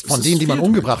ist jetzt von denen, die man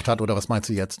umgebracht hat, oder was meinst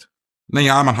du jetzt?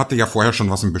 Naja, man hatte ja vorher schon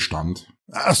was im Bestand.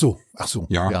 Ach so.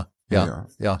 Ja,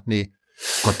 nee.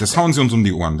 Gott, das hauen sie uns um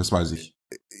die Ohren, das weiß ich.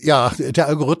 Ja, der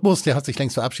Algorithmus, der hat sich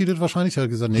längst verabschiedet wahrscheinlich. Der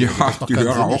hat gesagt, nee, ja, das macht die keinen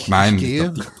Hörer Sinn. auch. Nein, ich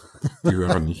gehe. die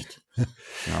Hörer nicht.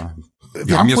 Ja.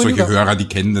 Wir haben ja solche Hörer, die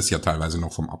kennen das ja teilweise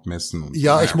noch vom Abmessen. Und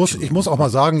ja, ich muss auch mal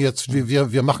sagen, jetzt,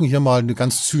 wir machen hier mal eine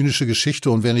ganz zynische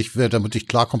Geschichte und wer damit nicht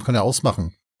klarkommt, kann ja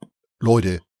ausmachen.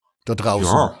 Leute, da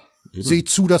draußen. Ja. Seht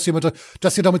zu, dass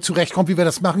ihr damit zurechtkommt, wie wir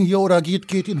das machen hier, oder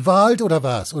geht in den Wald oder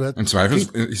was? Oder im Zweifel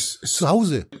ist zu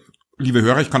Hause. Liebe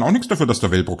Hörer, ich kann auch nichts dafür, dass der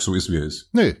Wellbrock so ist, wie er ist.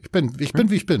 Nee, ich bin,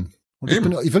 wie ich bin. Und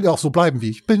ich will ja auch so bleiben, wie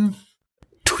ich bin.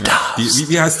 Du darfst.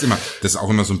 Wie heißt es immer? Das ist auch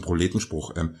immer so ein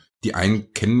Proletenspruch. Die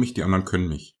einen kennen mich, die anderen können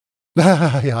mich.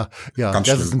 ja, ganz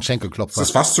das schlimm. ist ein Schenkelklopfer. Das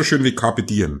ist fast so schön wie Carpe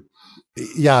Diem.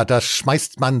 Ja, da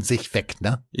schmeißt man sich weg,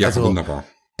 ne? Ja, also, wunderbar.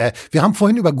 Wir haben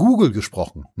vorhin über Google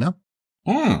gesprochen, ne?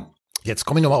 Jetzt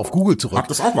komme ich nochmal auf Google zurück. Habt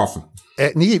das auch Waffen?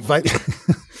 Nee, weil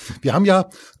wir haben ja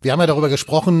darüber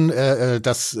gesprochen,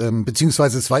 dass,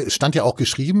 beziehungsweise es stand ja auch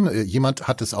geschrieben, jemand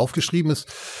hat es aufgeschrieben, es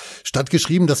stand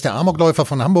geschrieben, dass der Amokläufer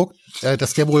von Hamburg,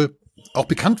 dass der wohl auch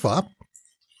bekannt war.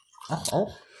 Ach,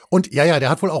 auch? Und ja, der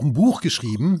hat wohl auch ein Buch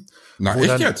geschrieben. Na,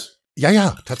 echt jetzt?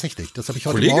 Ja, tatsächlich. Das habe ich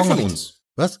heute Kollege Morgen. Kollege von uns?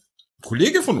 Was?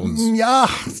 Kollege von uns? Ja,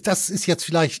 das ist jetzt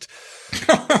vielleicht...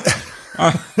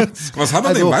 Was hat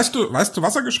er denn? Weißt du,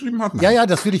 was er geschrieben hat? Nein. Ja,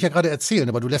 das will ich ja gerade erzählen,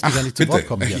 aber du lässt mich ja nicht zu Wort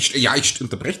kommen hier. Ich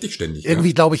unterbreche dich ständig. Irgendwie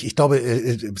ich glaube,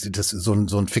 das ist so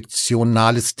ein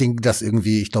fiktionales Ding, dass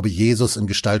irgendwie, ich glaube, Jesus in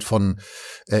Gestalt von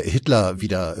Hitler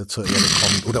wieder zur Erde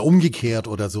kommt oder umgekehrt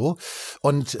oder so.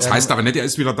 Und das heißt aber nicht, er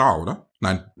ist wieder da, oder?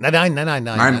 Nein.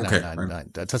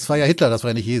 Nein. Das war ja Hitler, das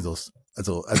war ja nicht Jesus.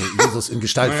 Also Jesus in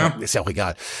Gestalt von, ist ja auch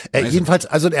egal. Jedenfalls,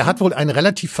 also er hat wohl ein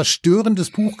relativ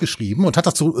verstörendes Buch geschrieben und hat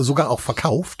das sogar auch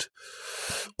verkauft.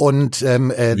 Und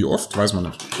wie oft, weiß man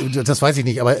nicht. Das weiß ich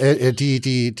nicht, aber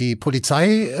die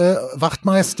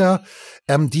Polizeiwachtmeister,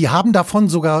 die haben davon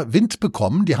sogar Wind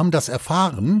bekommen, die haben das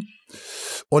erfahren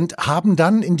und haben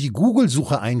dann in die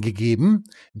Google-Suche eingegeben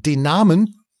den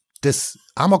Namen des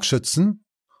Amokschützen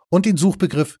und den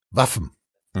Suchbegriff Waffen.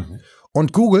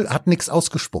 Und Google hat nichts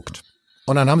ausgespuckt.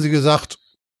 Und dann haben sie gesagt,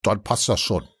 dann passt das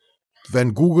schon.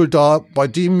 Wenn Google da bei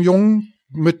dem Jungen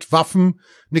mit Waffen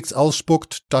nichts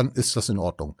ausspuckt, dann ist das in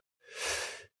Ordnung.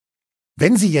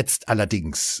 Wenn Sie jetzt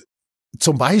allerdings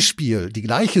zum Beispiel die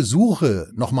gleiche Suche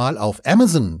nochmal auf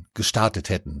Amazon gestartet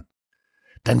hätten,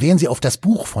 dann wären Sie auf das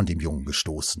Buch von dem Jungen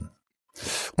gestoßen.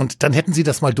 Und dann hätten Sie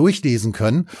das mal durchlesen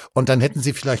können und dann hätten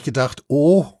Sie vielleicht gedacht,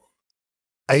 oh,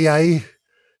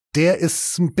 der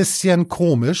ist ein bisschen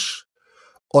komisch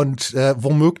und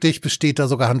womöglich besteht da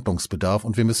sogar Handlungsbedarf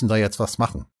und wir müssen da jetzt was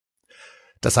machen.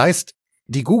 Das heißt,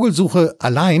 die Google-Suche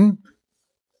allein,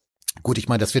 gut, ich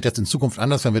meine, das wird jetzt in Zukunft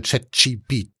anders, wenn wir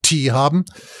ChatGPT haben,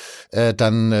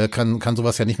 dann kann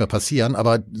sowas ja nicht mehr passieren,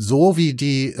 aber so wie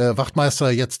die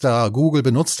Wachtmeister jetzt da Google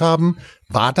benutzt haben,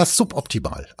 war das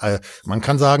suboptimal. Man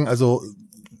kann sagen, also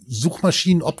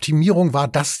Suchmaschinenoptimierung war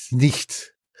das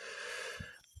nicht.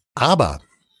 Aber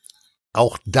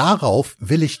auch darauf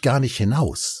will ich gar nicht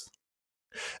hinaus,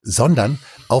 sondern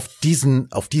auf diesen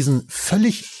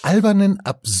völlig albernen,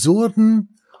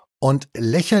 absurden und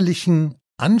lächerlichen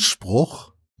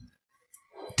Anspruch,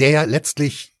 der ja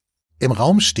letztlich im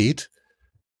Raum steht,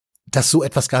 dass so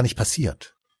etwas gar nicht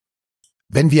passiert.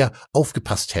 Wenn wir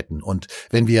aufgepasst hätten und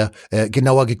wenn wir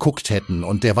genauer geguckt hätten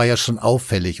und der war ja schon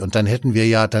auffällig und dann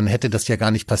hätte das ja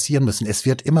gar nicht passieren müssen. Es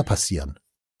wird immer passieren.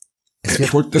 Es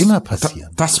wird immer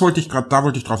passieren. Da wollte ich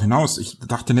drauf hinaus. Ich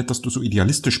dachte nicht, dass du so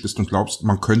idealistisch bist und glaubst,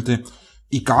 man könnte,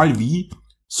 egal wie,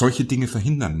 solche Dinge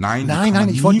verhindern. Nein,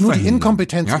 ich wollte nur die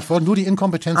Inkompetenz. Ja? Ich wollte nur die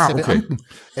Inkompetenz der Beamten.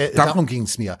 Darum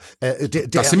ging's mir.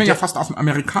 Da sind wir ja fast auf dem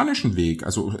amerikanischen Weg.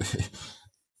 Also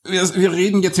wir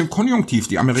reden jetzt im Konjunktiv.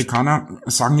 Die Amerikaner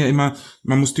sagen ja immer,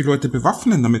 man muss die Leute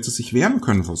bewaffnen, damit sie sich wehren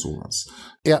können vor sowas.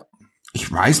 Ja. Ich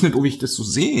weiß nicht, ob ich das so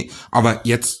sehe, aber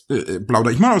jetzt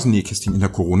plaudere ich mal aus dem Nähkästchen. In der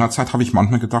Corona-Zeit habe ich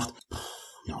manchmal gedacht,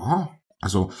 ja,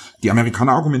 also die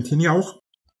Amerikaner argumentieren ja auch,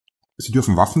 sie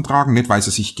dürfen Waffen tragen, nicht weil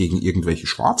sie sich gegen irgendwelche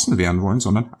Schwarzen wehren wollen,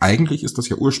 sondern eigentlich ist das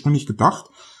ja ursprünglich gedacht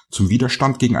zum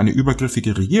Widerstand gegen eine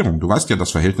übergriffige Regierung. Du weißt ja,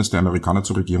 das Verhältnis der Amerikaner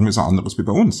zur Regierung ist ein anderes wie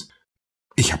bei uns.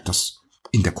 Ich habe das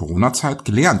in der Corona-Zeit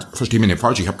gelernt. Versteh mich nicht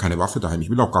falsch, ich habe keine Waffe daheim, ich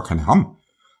will auch gar keine haben.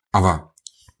 Aber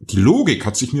die Logik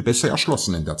hat sich mir besser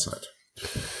erschlossen in der Zeit.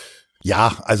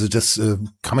 Ja, also das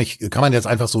kann man jetzt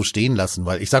einfach so stehen lassen,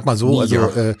 weil ich sag mal so,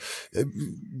 also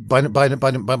bei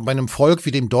einem Volk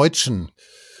wie dem Deutschen,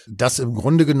 dass im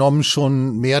Grunde genommen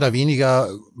schon mehr oder weniger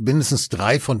mindestens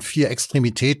 3 von 4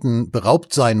 Extremitäten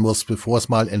beraubt sein muss, bevor es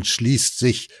mal entschließt,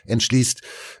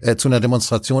 zu einer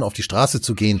Demonstration auf die Straße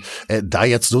zu gehen. Da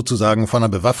jetzt sozusagen von einer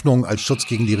Bewaffnung als Schutz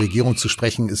gegen die Regierung zu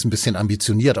sprechen, ist ein bisschen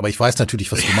ambitioniert, aber ich weiß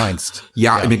natürlich, was du meinst.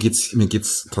 Ja. Mir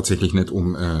geht's tatsächlich nicht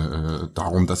um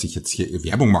darum, dass ich jetzt hier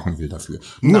Werbung machen will dafür.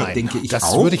 Nur Nein, denke ich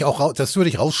das würde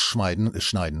ich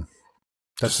rausschneiden.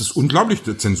 Das ist unglaublich,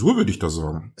 Zensur würde ich da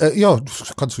sagen. Ja,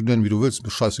 das kannst du nennen, wie du willst,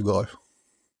 mir scheißegal.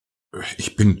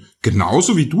 Ich bin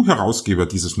genauso wie du Herausgeber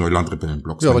dieses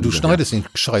Neuland-Rebellenblocks. Ja, aber du schneidest den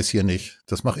Scheiß hier nicht.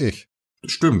 Das mache ich.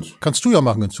 Das stimmt. Kannst du ja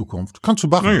machen in Zukunft. Kannst du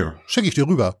machen. Naja. Schick ich dir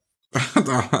rüber.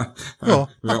 Ja,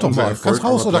 mach doch mal. Kannst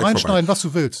raus oder reinschneiden, was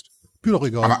du willst. Mir doch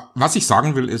egal. Aber was ich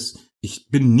sagen will ist, ich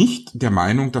bin nicht der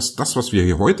Meinung, dass das, was wir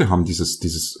hier heute haben, dieses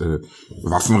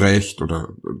Waffenrecht oder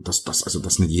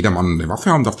dass nicht jedermann eine Waffe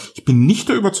haben darf, ich bin nicht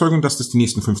der Überzeugung, dass das die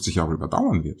nächsten 50 Jahre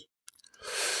überdauern wird.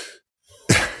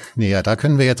 Naja, da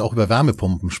können wir jetzt auch über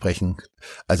Wärmepumpen sprechen.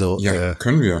 Also ja,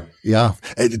 können wir. Ja,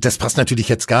 das passt natürlich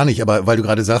jetzt gar nicht, aber weil du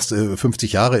gerade sagst,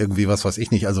 50 Jahre irgendwie, was weiß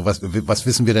ich nicht. Also was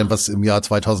wissen wir denn, was im Jahr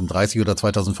 2030 oder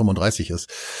 2035 ist?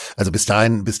 Also bis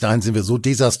dahin sind wir so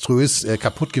desaströs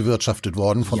kaputt gewirtschaftet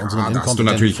worden von unseren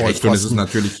inkompetenten Vollpfosten,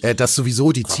 dass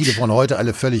sowieso die Ziele von heute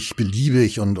alle völlig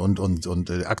beliebig und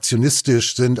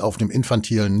aktionistisch sind auf einem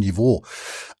infantilen Niveau.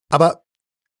 Aber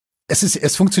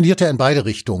es funktioniert ja in beide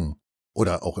Richtungen.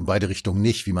 Oder auch in beide Richtungen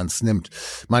nicht, wie man es nimmt.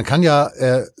 Man kann ja,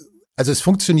 also es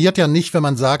funktioniert ja nicht, wenn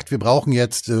man sagt, wir brauchen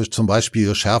jetzt zum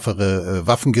Beispiel schärfere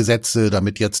Waffengesetze,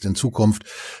 damit jetzt in Zukunft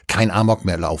kein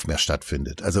Amoklauf mehr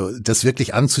stattfindet. Also das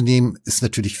wirklich anzunehmen, ist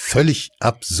natürlich völlig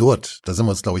absurd. Da sind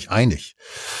wir uns, glaube ich, einig.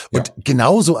 Und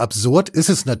genauso absurd ist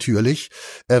es natürlich,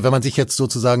 wenn man sich jetzt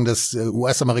sozusagen das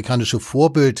US-amerikanische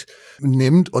Vorbild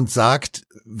nimmt und sagt,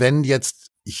 wenn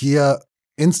jetzt hier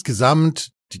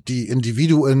insgesamt die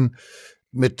Individuen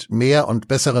mit mehr und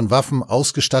besseren Waffen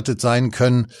ausgestattet sein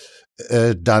können,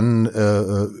 dann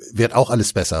wird auch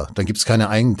alles besser. Dann gibt's keine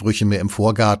Einbrüche mehr im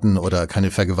Vorgarten oder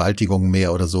keine Vergewaltigungen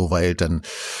mehr oder so, weil dann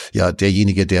ja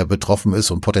derjenige, der betroffen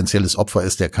ist und potenzielles Opfer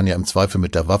ist, der kann ja im Zweifel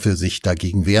mit der Waffe sich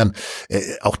dagegen wehren.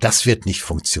 Auch das wird nicht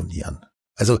funktionieren.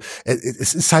 Also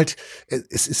es ist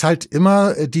halt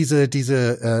immer diese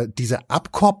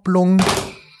Abkopplung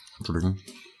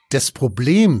des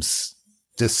Problems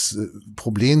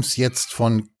jetzt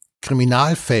von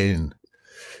Kriminalfällen,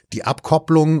 die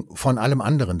Abkopplung von allem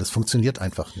anderen, das funktioniert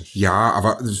einfach nicht. Ja,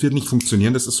 aber es wird nicht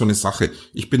funktionieren, das ist so eine Sache.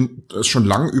 Ich bin schon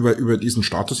lang über diesen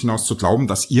Status hinaus zu glauben,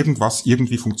 dass irgendwas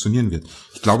irgendwie funktionieren wird.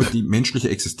 Ich glaube, die menschliche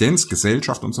Existenz,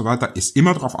 Gesellschaft und so weiter ist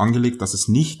immer darauf angelegt, dass es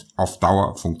nicht auf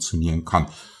Dauer funktionieren kann.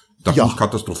 Da bin ich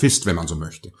Katastrophist, wenn man so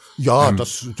möchte. Ja, da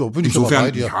bin ich insofern,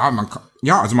 bei dir.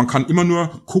 Ja, man kann immer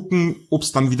nur gucken, ob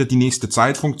es dann wieder die nächste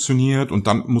Zeit funktioniert und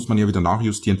dann muss man ja wieder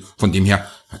nachjustieren. Von dem her,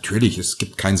 natürlich, es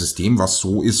gibt kein System, was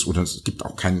so ist, oder es gibt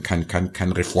auch kein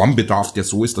Reformbedarf, der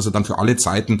so ist, dass er dann für alle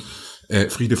Zeiten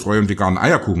Friede, Freude und veganen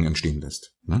Eierkuchen entstehen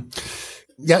lässt. Ne?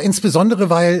 Ja, insbesondere,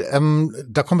 weil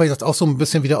da kommen wir jetzt auch so ein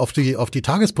bisschen wieder auf die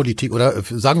Tagespolitik oder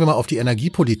sagen wir mal auf die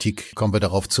Energiepolitik kommen wir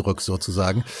darauf zurück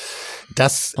sozusagen.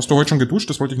 Hast du heute schon geduscht?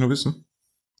 Das wollte ich nur wissen.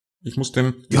 Ich muss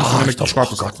den ich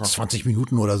glaube, 20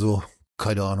 Minuten oder so,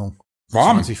 keine Ahnung.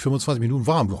 Warm? 25 Minuten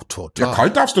warm, doch total. Ja,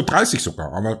 kalt darfst du 30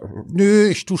 sogar, aber nö,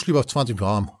 ich dusche lieber 20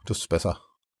 warm, das ist besser.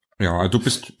 Ja, du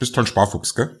bist halt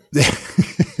Sparfuchs, gell?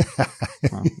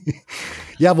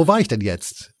 Ja, wo war ich denn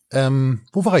jetzt?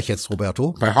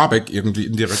 Roberto? Bei Habeck irgendwie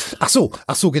indirekt. Ach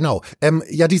so, genau.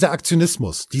 Ja, dieser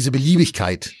Aktionismus, diese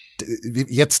Beliebigkeit,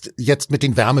 jetzt mit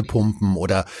den Wärmepumpen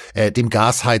oder dem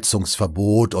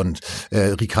Gasheizungsverbot und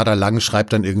Ricarda Lang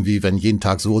schreibt dann irgendwie, wenn jeden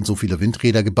Tag so und so viele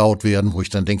Windräder gebaut werden, wo ich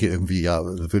dann denke irgendwie, ja,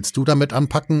 willst du damit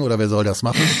anpacken oder wer soll das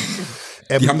machen?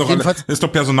 Die haben doch alle, ist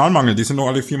doch Personalmangel, die sind doch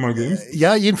alle 4-mal geimpft.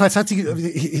 Ja, jedenfalls hat sie,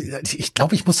 ich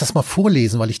glaube, ich muss das mal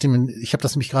vorlesen, weil ich habe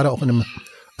das nämlich gerade auch in einem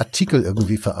Artikel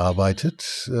irgendwie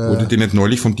verarbeitet. Wurde den nicht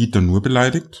neulich vom Dieter Nuhr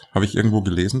beleidigt? Habe ich irgendwo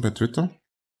gelesen bei Twitter?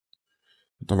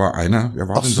 Da war einer, wer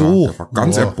war denn da? Der war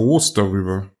ganz erbost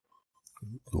darüber.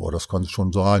 Ja, das kann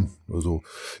schon sein. Also,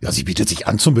 ja, sie bietet sich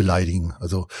an zum Beleidigen.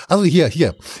 Also hier.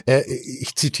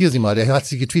 Ich zitiere sie mal. Der hat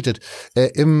sie getweetet.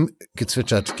 Im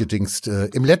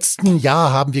letzten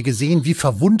Jahr haben wir gesehen, wie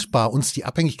verwundbar uns die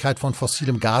Abhängigkeit von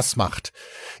fossilem Gas macht.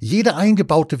 Jede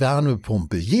eingebaute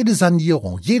Wärmepumpe, jede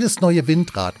Sanierung, jedes neue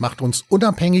Windrad macht uns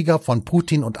unabhängiger von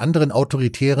Putin und anderen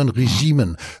autoritären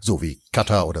Regimen, so wie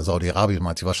Katar oder Saudi-Arabien,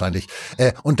 meint sie wahrscheinlich.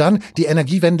 Und dann, die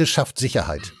Energiewende schafft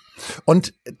Sicherheit.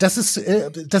 Und das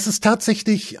ist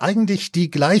tatsächlich eigentlich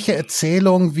die gleiche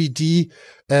Erzählung wie die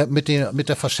mit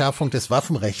der Verschärfung des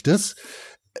Waffenrechtes.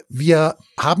 Wir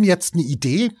haben jetzt eine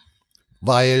Idee,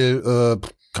 weil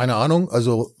keine Ahnung,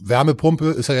 also Wärmepumpe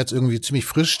ist ja jetzt irgendwie ziemlich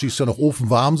frisch, die ist ja noch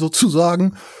ofenwarm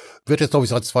sozusagen. Wird jetzt, glaube ich,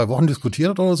 seit 2 Wochen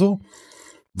diskutiert oder so.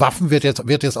 Waffen wird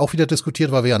jetzt auch wieder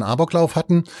diskutiert, weil wir ja einen Amoklauf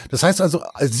hatten. Das heißt also,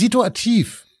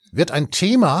 situativ wird ein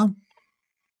Thema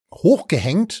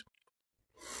hochgehängt,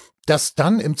 das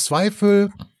dann im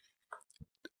Zweifel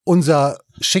unser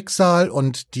Schicksal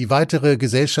und die weitere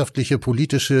gesellschaftliche,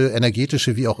 politische,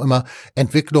 energetische, wie auch immer,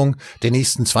 Entwicklung der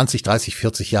nächsten 20, 30,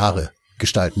 40 Jahre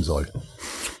gestalten soll.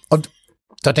 Und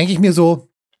da denke ich mir so,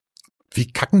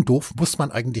 wie kackendoof muss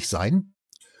man eigentlich sein,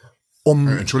 um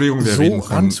Entschuldigung, wir so reden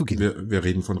ranzugehen? Wir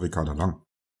reden von Ricarda Lang.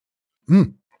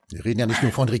 Wir reden ja nicht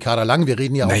nur von Ricarda Lang, wir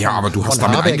reden ja auch Naja, aber du hast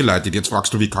damit Habeck. eingeleitet. Jetzt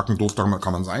fragst du, wie kackendoof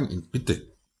kann man sein?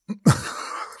 Bitte.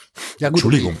 Ja, gut,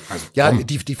 Entschuldigung. okay. Also, Ja,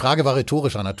 die Frage war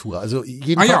rhetorischer Natur. Also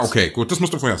jedenfalls, ja, okay, gut, das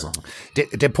musst du vorher sagen.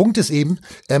 Der Punkt ist eben,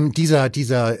 dieser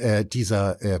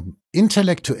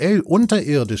intellektuell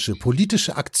unterirdische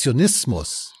politische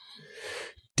Aktionismus,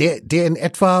 der in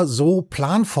etwa so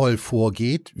planvoll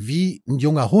vorgeht wie ein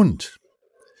junger Hund,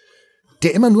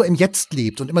 der immer nur im Jetzt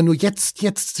lebt und immer nur jetzt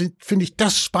finde ich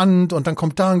das spannend und dann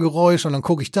kommt da ein Geräusch und dann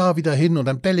gucke ich da wieder hin und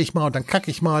dann belle ich mal und dann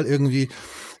kacke ich mal irgendwie.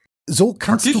 So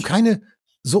kannst du keine,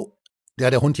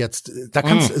 der Hund jetzt,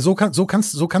 so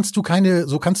kannst du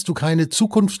keine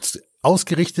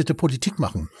zukunftsausgerichtete Politik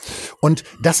machen. Und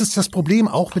das ist das Problem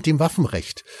auch mit dem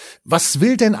Waffenrecht. Was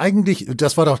will denn eigentlich,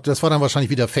 das war dann wahrscheinlich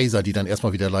wieder Faeser, die dann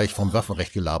erstmal wieder leicht vom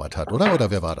Waffenrecht gelabert hat, oder?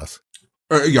 Oder wer war das?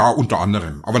 Ja, unter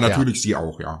anderem. Aber natürlich sie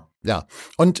auch, ja. Ja.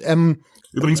 Und,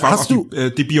 übrigens war es auch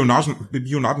die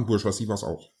Bionadenbourgeoisie war es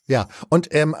auch. Ja, und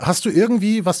hast du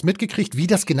irgendwie was mitgekriegt, wie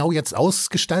das genau jetzt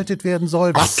ausgestaltet werden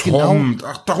soll?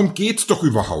 Darum geht's doch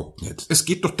überhaupt nicht. Es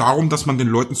geht doch darum, dass man den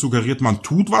Leuten suggeriert, man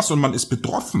tut was und man ist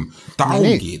betroffen. Darum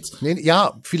geht's.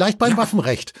 Ja, vielleicht beim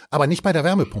Waffenrecht, aber nicht bei der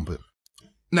Wärmepumpe.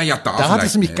 Naja, da hat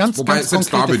es nämlich ganz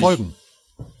konkrete Folgen.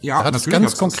 Ja, da hat es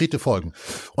ganz konkrete Folgen.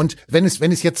 Und wenn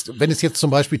es jetzt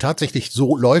zum Beispiel tatsächlich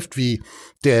so läuft, wie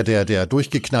der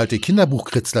durchgeknallte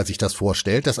Kinderbuchkritzler sich das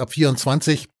vorstellt, dass ab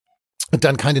 24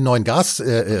 dann keine neuen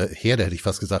Gasherde, hätte ich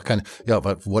fast gesagt,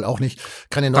 wohl auch nicht,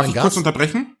 keine neuen Darf ich kurz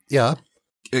unterbrechen? Ja.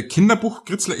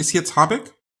 Kinderbuchkritzler ist jetzt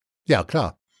Habeck? Ja,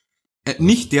 klar.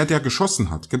 Nicht der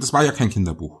geschossen hat. Das war ja kein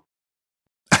Kinderbuch.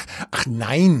 Ach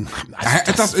nein.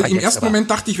 Also im ersten Moment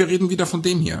dachte ich, wir reden wieder von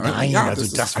dem hier. Nein, ja,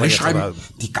 also das war jetzt aber,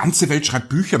 die ganze Welt schreibt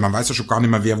Bücher, man weiß ja schon gar nicht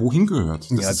mehr, wer wohin gehört.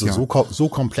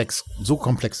 So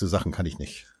komplexe Sachen kann ich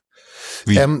nicht.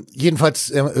 Wie?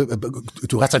 Jedenfalls,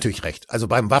 du hast natürlich recht. Also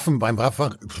beim Waffenrecht,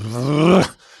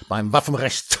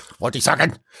 wollte ich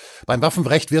sagen, beim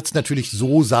Waffenrecht wird es natürlich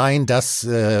so sein, dass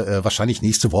wahrscheinlich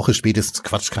nächste Woche spätestens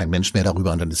quatscht kein Mensch mehr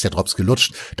darüber und dann ist der Drops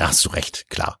gelutscht. Da hast du recht,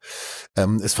 klar.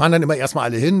 Es fahren dann immer erstmal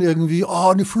alle hin, irgendwie,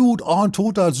 eine Flut, ein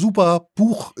Toter, super,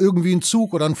 Buch, irgendwie ein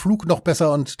Zug oder ein Flug noch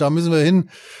besser und da müssen wir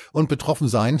hin und betroffen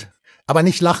sein. Aber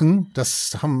nicht lachen,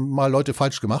 das haben mal Leute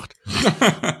falsch gemacht.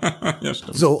 Ja,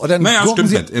 stimmt. So, und dann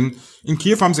stimmt nicht. In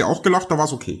Kiew haben sie auch gelacht, da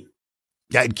war's okay.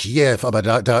 Ja, in Kiew, aber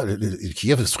in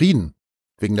Kiew ist Frieden.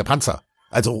 Wegen der Panzer.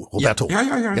 Also, Roberto.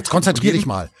 Ja. Jetzt konzentrier dich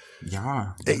mal.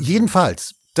 Ja.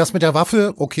 Jedenfalls, das mit der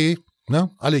Waffe, okay,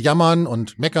 ne? Alle jammern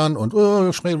und meckern und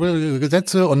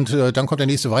Gesetze und dann kommt der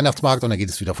nächste Weihnachtsmarkt und dann geht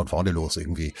es wieder von vorne los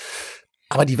irgendwie.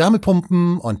 Aber die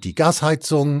Wärmepumpen und die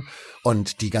Gasheizung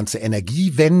und die ganze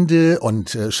Energiewende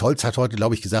und Scholz hat heute,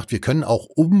 glaube ich, gesagt, wir können auch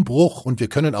Umbruch und wir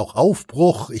können auch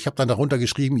Aufbruch. Ich habe dann darunter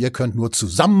geschrieben, ihr könnt nur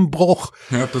Zusammenbruch.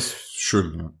 Ja, das ist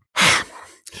schön, ja.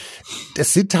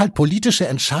 Das sind halt politische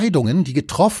Entscheidungen, die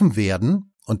getroffen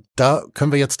werden. Und da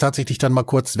können wir jetzt tatsächlich dann mal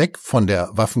kurz weg von der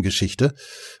Waffengeschichte,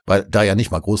 weil da ja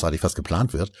nicht mal großartig was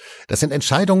geplant wird. Das sind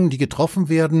Entscheidungen, die getroffen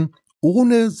werden,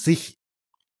 ohne sich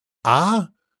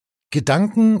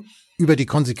Gedanken über die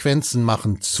Konsequenzen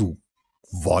machen zu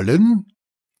wollen.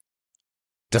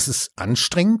 Das ist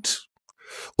anstrengend.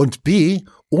 Und B,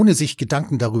 ohne sich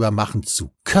Gedanken darüber machen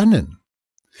zu können.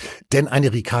 Denn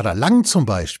eine Ricarda Lang zum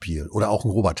Beispiel oder auch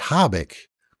ein Robert Habeck,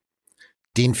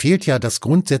 denen fehlt ja das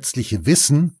grundsätzliche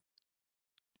Wissen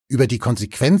über die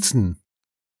Konsequenzen,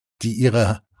 die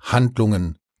ihre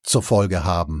Handlungen zur Folge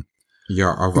haben.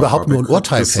 Ja, aber überhaupt nur ein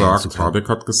Urteil fällen zu können. Habeck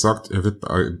hat gesagt, er wird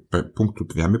bei puncto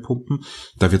Wärmepumpen,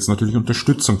 da wird es natürlich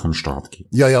Unterstützung vom Staat geben.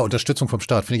 Ja, Unterstützung vom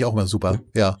Staat finde ich auch immer super.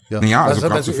 Ja. Naja, also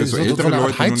gerade so für so ältere eine Art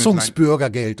Leute.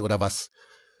 Heizungsbürgergeld oder was?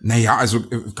 Naja, also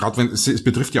gerade wenn es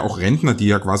betrifft ja auch Rentner, die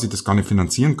ja quasi das gar nicht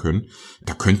finanzieren können.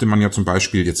 Da könnte man ja zum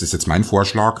Beispiel, jetzt mein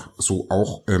Vorschlag, so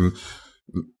auch,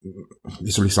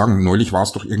 wie soll ich sagen, neulich war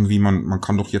es doch irgendwie, man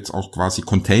kann doch jetzt auch quasi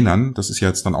containern, das ist ja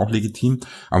jetzt dann auch legitim,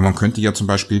 aber man könnte ja zum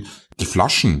Beispiel die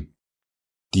Flaschen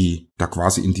die da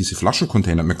quasi in diese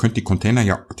Flaschencontainer, man könnte die Container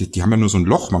ja, die haben ja nur so ein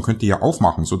Loch, man könnte die ja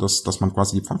aufmachen, so dass man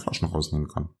quasi die Pfandflaschen rausnehmen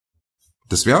kann.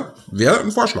 Das wäre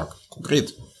ein Vorschlag,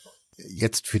 konkret.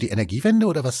 Jetzt für die Energiewende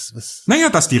oder was? Naja,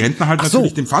 dass die Rentner halt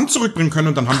natürlich den Pfand zurückbringen können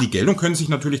und dann haben die Geld und können sich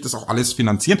natürlich das auch alles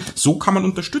finanzieren. So kann man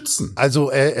unterstützen.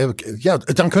 Also, ja,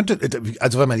 dann könnte,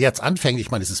 also wenn man jetzt anfängt, ich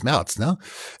meine, es ist März, ne?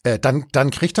 Dann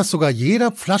kriegt das sogar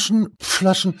jeder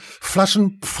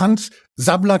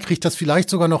Flaschenpfandsammler kriegt das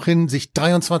vielleicht sogar noch hin, sich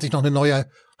 23 noch eine neue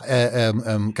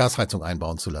Gasheizung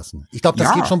einbauen zu lassen. Ich glaube,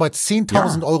 das geht schon bei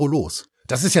 10.000 Euro los.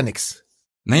 Das ist ja nix.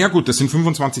 Naja gut, das sind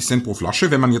 25 Cent pro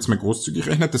Flasche, wenn man jetzt mal großzügig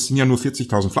rechnet, das sind ja nur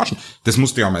 40.000 Flaschen. Das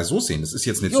musst du ja mal so sehen, das ist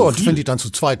jetzt nicht so viel. Ja, und wenn die dann zu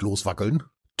zweit loswackeln,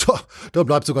 da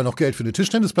bleibt sogar noch Geld für eine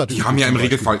Tischtennisplatte. Die haben ja im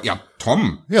Regelfall, die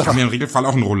haben ja im Regelfall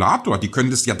auch einen Rollator, die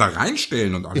können das ja da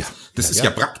reinstellen und alles. Das ist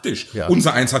ja praktisch. Ja.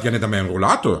 Unser eins hat ja nicht einmal einen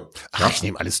Rollator. Ach, ich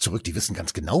nehme alles zurück, die wissen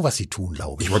ganz genau, was sie tun,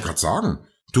 glaube ich. Ich wollte gerade sagen,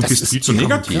 du bist viel zu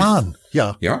negativ. Plan.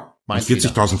 Ja.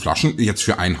 40.000 Flaschen jetzt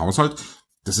für einen Haushalt,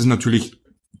 das ist natürlich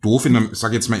doof in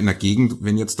der Gegend,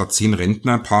 wenn jetzt da 10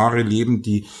 Rentnerpaare leben,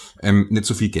 die nicht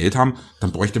so viel Geld haben,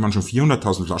 dann bräuchte man schon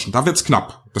 400.000 Flaschen. Da wird's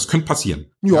knapp. Das könnte passieren.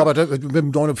 Ja, aber mit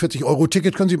dem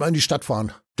 49-Euro-Ticket können Sie mal in die Stadt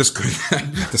fahren. Das können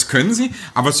Sie,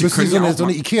 aber Sie können ja auch so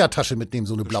eine Ikea-Tasche mitnehmen,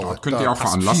 so eine blaue. Könnt ihr auch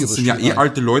veranlassen. Das sind ja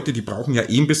alte Leute, die brauchen ja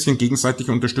ein bisschen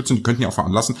gegenseitige Unterstützung. Die könnten ja auch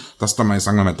veranlassen, dass da mal,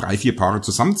 sagen wir mal, 3, 4 Paare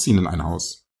zusammenziehen in ein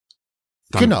Haus.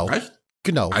 Dann genau. Reicht?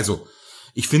 Genau. Also,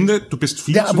 ich finde, du bist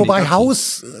viel zu wobei negativ.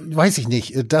 Haus, weiß ich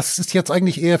nicht, das ist jetzt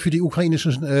eigentlich eher für die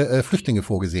ukrainischen Flüchtlinge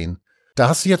vorgesehen. Da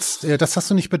hast du jetzt, das hast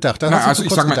du nicht bedacht. Also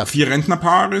ich sag mal, 4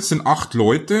 Rentnerpaare sind 8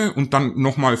 Leute und dann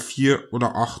nochmal 4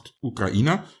 oder 8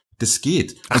 Ukrainer. Das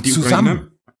geht. Ach, und die zusammen?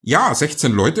 Ukrainer, ja,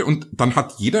 16 Leute und dann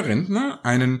hat jeder Rentner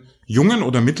einen jungen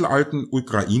oder mittelalten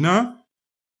Ukrainer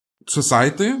zur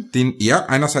Seite, den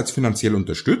er einerseits finanziell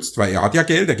unterstützt, weil er hat ja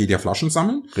Geld, er geht ja Flaschen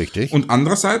sammeln. Richtig. Und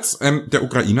andererseits, der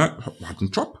Ukrainer hat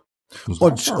einen Job.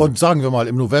 Und sagen wir mal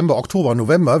im Oktober,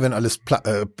 November, wenn alles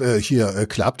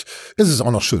klappt, ist es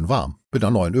auch noch schön warm mit einer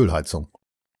neuen Ölheizung.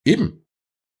 Eben.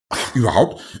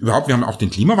 Überhaupt, wir haben auch den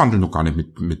Klimawandel noch gar nicht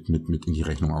mit in die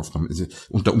Rechnung aufgenommen. Also,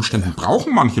 unter Umständen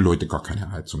brauchen manche Leute gar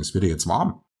keine Heizung. Es wird ja jetzt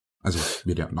warm. Also, es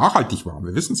wird ja nachhaltig warm,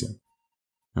 wir wissen es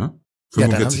ja.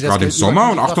 45 Grad im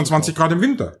Sommer und 28 Grad im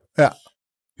Winter. Ja.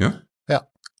 Ja? Ja.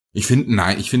 Ich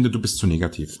finde, du bist zu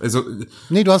negativ. Also.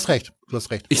 Nee, du hast recht.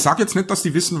 Ich sage jetzt nicht, dass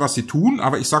die wissen, was sie tun,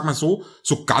 aber ich sag mal so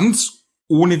ganz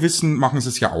ohne Wissen machen sie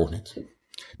es ja auch nicht.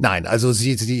 Nein, also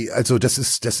also das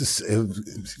ist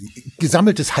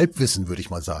gesammeltes Halbwissen, würde ich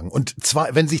mal sagen. Und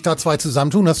wenn sich da 2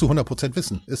 zusammentun, hast du 100%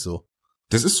 Wissen. Ist so.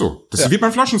 Das ist so. Das ist wie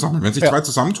beim Flaschensammeln. Wenn sich 2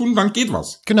 zusammentun, dann geht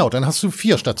was. Genau, dann hast du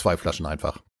 4 statt 2 Flaschen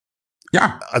einfach.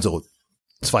 Ja. Also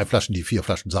 2 Flaschen, die 4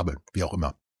 Flaschen sammeln, wie auch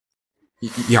immer.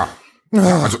 Ja.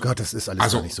 Also Gott, das ist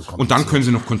alles gar nicht so kompliziert. Und dann können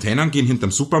sie noch Containern gehen hinterm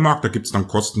Supermarkt, da gibt's dann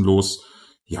kostenlos,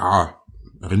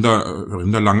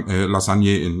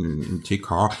 Lasagne in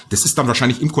TK. Das ist dann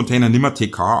wahrscheinlich im Container nimmer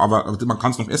TK, aber man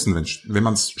kann es noch essen. Wenn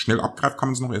man es schnell abgreift, kann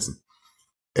man es noch essen.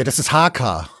 Das ist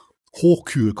HK.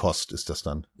 Hochkühlkost ist das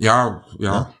dann. Ja.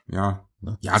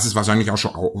 Ja, es ist wahrscheinlich auch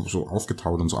schon so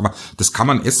aufgetaut und so, aber das kann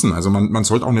man essen. Also man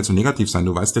sollte auch nicht so negativ sein.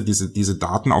 Du weißt ja, diese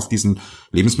Daten auf diesen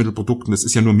Lebensmittelprodukten, das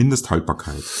ist ja nur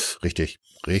Mindesthaltbarkeit. Richtig.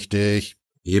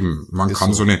 Eben, man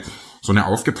kann so eine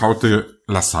aufgetaute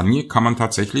Lasagne kann man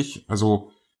tatsächlich, also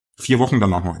 4 Wochen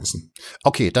danach noch essen.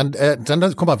 Okay, dann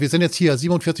guck mal, wir sind jetzt hier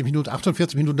 47 Minuten,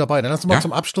 48 Minuten dabei. Dann lass uns mal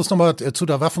zum Abschluss nochmal zu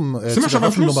der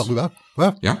Waffennummer rüber.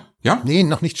 Ja? Nee,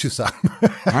 noch nicht Tschüss sagen.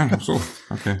 Nein, so,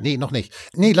 okay. Nee, noch nicht.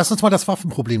 Nee, lass uns mal das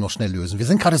Waffenproblem noch schnell lösen. Wir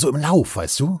sind gerade so im Lauf,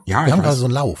 weißt du? Ja, wir haben gerade so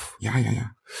einen Lauf. Ja.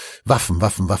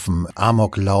 Waffen,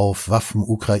 Amoklauf, Waffen,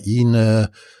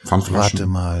 Ukraine. Warte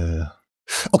mal.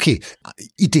 Okay,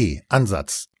 Idee,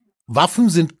 Ansatz. Waffen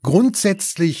sind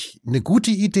grundsätzlich eine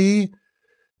gute Idee,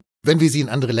 wenn wir sie in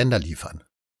andere Länder liefern.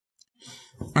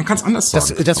 Man kann es anders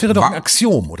sagen. Das wäre doch ein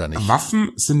Axiom, oder nicht?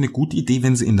 Waffen sind eine gute Idee,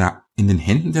 wenn sie in den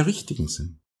Händen der Richtigen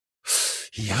sind.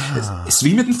 Ja. Es ist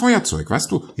wie mit dem Feuerzeug,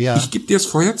 weißt du? Ja. Ich gebe dir das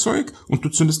Feuerzeug und du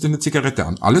zündest dir eine Zigarette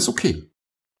an. Alles okay.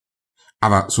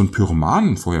 Aber so ein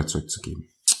Pyromanen Feuerzeug zu geben,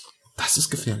 das ist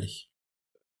gefährlich.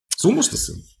 So muss das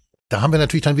sein. Da haben wir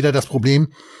natürlich dann wieder das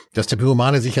Problem, dass der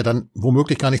Pyromane sich ja dann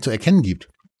womöglich gar nicht zu erkennen gibt.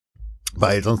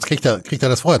 Weil sonst kriegt er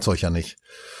das Feuerzeug ja nicht.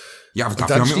 Ja, aber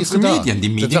dafür haben wir unsere Medien. Die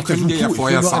Medien können dir ja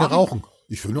vorher sagen.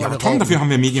 Ich will nur eine rauchen. Tom, dafür haben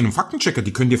wir Medien und Faktenchecker.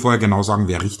 Die können dir vorher genau sagen,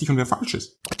 wer richtig und wer falsch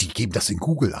ist. Die geben das in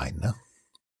Google ein, ne?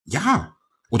 Ja.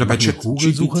 Oder bei ChatGPT.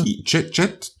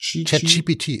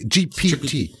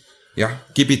 Ja,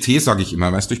 GBT sage ich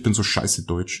immer. Weißt du, ich bin so scheiße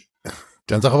deutsch.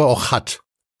 Dann sag aber auch HAT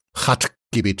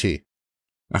GBT.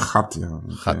 Ach, hat, ja.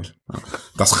 Okay. Hat.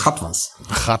 Das hat was.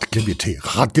 Hat-GBT.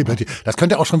 Das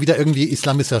könnte auch schon wieder irgendwie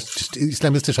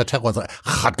islamistischer Terror sein.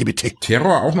 Hat-GBT.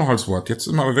 Terror auch noch als Wort. Jetzt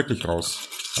sind wir aber wirklich raus.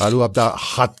 Hallo, hab da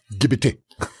Hat-GBT.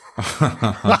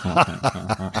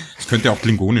 Es könnte auch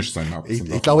klingonisch sein.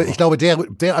 Ich glaube,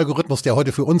 der Algorithmus, der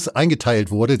heute für uns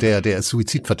eingeteilt wurde, der ist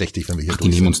suizidverdächtig, wenn wir hier durch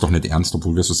sind. Die nehmen uns doch nicht ernst,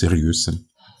 obwohl wir so seriös sind.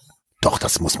 Doch,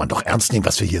 das muss man doch ernst nehmen,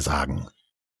 was wir hier sagen.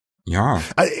 Ja.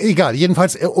 Egal,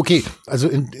 jedenfalls, okay, also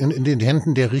in den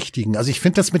Händen der Richtigen. Also ich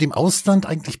finde das mit dem Ausland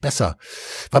eigentlich besser.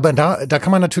 Weil da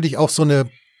kann man natürlich auch so eine,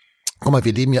 guck mal,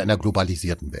 wir leben ja in einer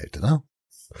globalisierten Welt, ne?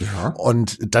 Ja.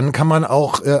 Und dann kann man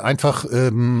auch einfach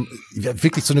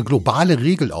wirklich so eine globale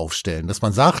Regel aufstellen, dass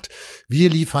man sagt, wir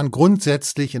liefern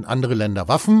grundsätzlich in andere Länder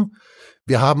Waffen.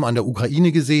 Wir haben an der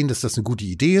Ukraine gesehen, dass das eine gute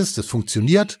Idee ist, das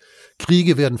funktioniert.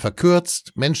 Kriege werden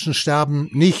verkürzt, Menschen sterben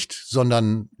nicht,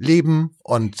 sondern leben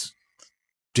und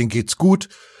denen geht's gut.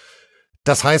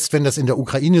 Das heißt, wenn das in der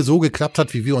Ukraine so geklappt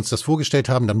hat, wie wir uns das vorgestellt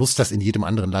haben, dann muss das in jedem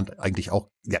anderen Land eigentlich auch,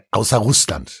 ja, außer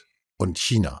Russland und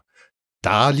China.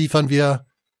 Da liefern wir,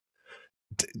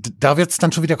 da wird's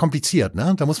dann schon wieder kompliziert,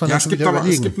 ne? Da muss man dann schon wieder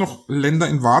überlegen. Es gibt noch Länder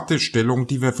in Wartestellung,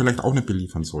 die wir vielleicht auch nicht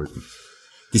beliefern sollten.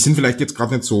 Die sind vielleicht jetzt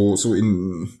gerade nicht so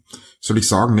in, soll ich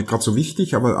sagen, nicht gerade so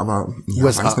wichtig, aber ja,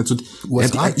 USA, weiß nicht so.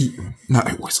 USA?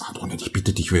 USA doch nicht, ich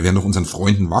bitte dich, wir werden doch unseren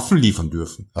Freunden Waffen liefern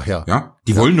dürfen. Ach ja. Ja,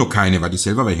 die wollen nur keine, weil die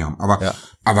selber welche haben. Aber ja.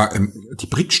 Die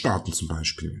BRICS-Staaten zum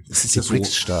Beispiel. Das ist ja so,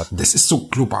 BRICS-Staaten. Das ist so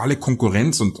globale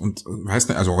Konkurrenz und weiß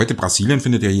nicht, also heute Brasilien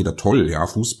findet ja jeder toll, ja,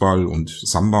 Fußball und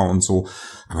Samba und so.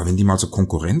 Aber wenn die mal so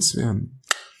Konkurrenz wären,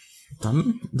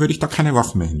 dann würde ich da keine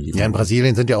Waffen mehr hinliefern. Ja, in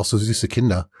Brasilien sind ja auch so süße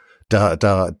Kinder.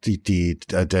 Der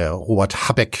Robert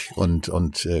Habeck und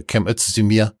Cem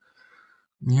Özdemir.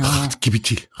 Ja.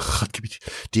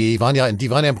 Die waren ja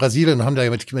in Brasilien und haben da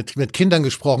mit Kindern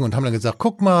gesprochen und haben dann gesagt,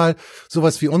 guck mal,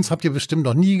 sowas wie uns habt ihr bestimmt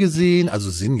noch nie gesehen,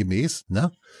 also sinngemäß,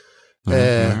 ne?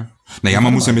 Naja,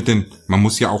 man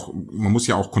muss ja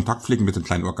auch Kontakt pflegen mit den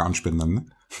kleinen Organspendern, ne?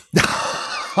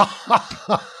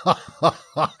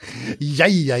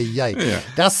 Jei.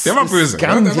 Das der war böse.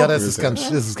 Das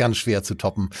ist ganz schwer zu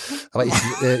toppen. Aber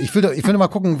ich will mal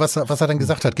gucken, was er dann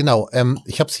gesagt hat. Genau,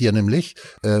 ich hab's hier nämlich.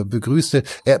 Begrüßte.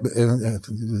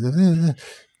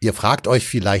 Ihr fragt euch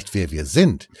vielleicht, wer wir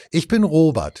sind. Ich bin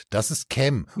Robert, das ist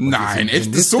Cem. Nein,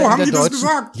 echt? So haben die das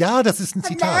gesagt? Ja, das ist ein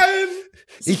Zitat. Nein!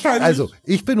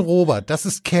 Ich bin Robert, das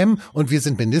ist Cem und wir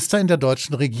sind Minister in der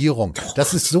deutschen Regierung.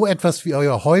 Das ist so etwas wie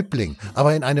euer Häuptling,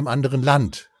 aber in einem anderen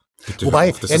Land.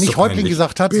 Wobei er nicht Häuptling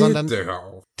gesagt hat, sondern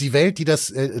die Welt,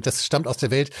 das stammt aus der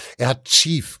Welt. Er hat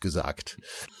Chief gesagt.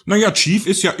 Naja, Chief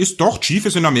ist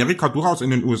in Amerika durchaus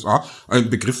in den USA ein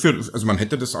Begriff für, also man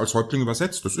hätte das als Häuptling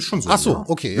übersetzt. Das ist schon so. Ach so,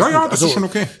 okay. Ja, das ist schon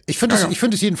okay. Ich finde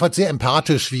es jedenfalls sehr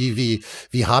empathisch, wie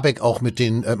Habeck auch mit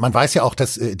den, man weiß ja auch,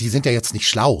 dass, die sind ja jetzt nicht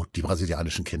schlau, die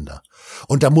brasilianischen Kinder.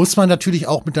 Und da muss man natürlich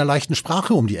auch mit einer leichten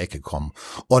Sprache um die Ecke kommen.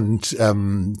 Und,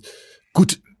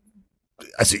 gut,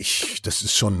 also ich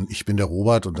bin der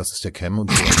Robert und das ist der Cem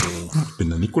und so. Ich bin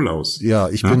der Nikolaus. Ja,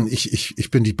 ich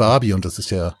bin die Barbie und das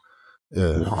ist der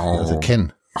also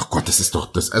Ken. Ach Gott, das ist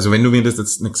doch das. Also wenn du mir das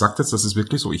jetzt nicht gesagt hättest, das ist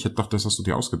wirklich so. Ich hätte gedacht, das hast du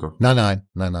dir ausgedacht. Nein.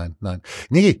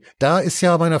 Nee, da ist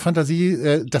ja meiner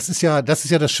Fantasie, das ist ja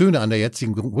das Schöne an der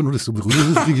jetzigen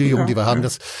Bundesregierung, die wir haben,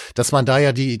 dass man da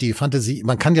ja die Fantasie,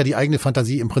 man kann ja die eigene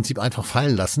Fantasie im Prinzip einfach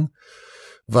fallen lassen.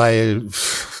 Weil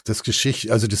das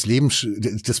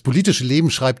politische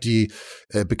Leben schreibt die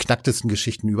beknacktesten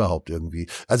Geschichten überhaupt irgendwie.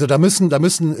 Also da müssen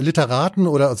Literaten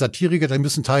oder Satiriker, da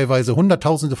müssen teilweise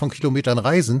Hunderttausende von Kilometern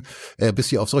reisen, bis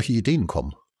sie auf solche Ideen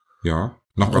kommen. Ja.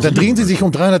 Und dann drehen sie sich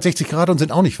um 360 Grad und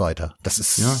sind auch nicht weiter. Das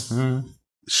ist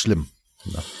schlimm.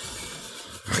 Ja.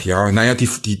 Ach ja, naja, die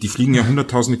fliegen ja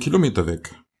hunderttausende Kilometer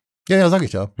weg. Ja, sag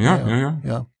ich ja. Ja.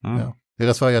 Ja,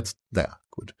 das war jetzt, naja.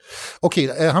 Gut. Okay,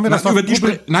 haben wir das noch?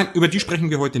 Nein, über die sprechen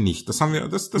wir heute nicht. Das haben wir,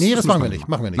 das machen wir nicht.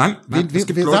 Nein,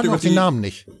 wir sagen auch den Namen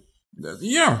nicht.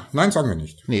 Ja, nein, sagen wir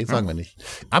nicht. Nee, sagen wir nicht.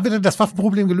 Haben wir denn das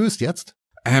Waffenproblem gelöst jetzt?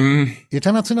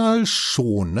 International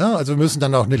schon, ne? Also wir müssen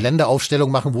dann auch eine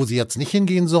Länderaufstellung machen, wo sie jetzt nicht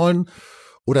hingehen sollen.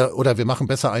 Oder wir machen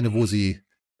besser eine, wo sie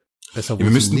besser, wir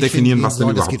müssen definieren, was denn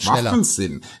überhaupt Waffen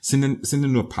sind. Sind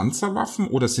denn nur Panzerwaffen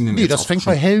oder sind denn Nee, das fängt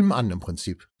bei Helmen an im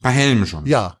Prinzip. Bei Helmen schon?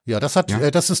 Ja,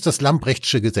 das ist das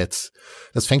Lambrechtsche Gesetz.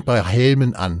 Das fängt bei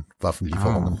Helmen an,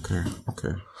 Waffenlieferungen.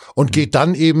 Okay. Und geht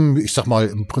dann eben, ich sag mal,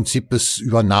 im Prinzip bis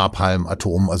über Napalm,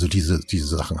 Atom, also diese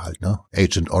Sachen halt, ne?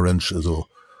 Agent Orange, also.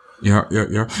 Ja.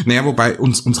 Naja, wobei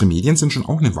unsere Medien sind schon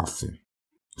auch eine Waffe,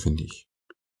 finde ich.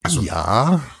 Also.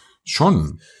 Ja.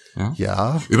 Schon.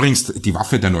 Ja. Übrigens, die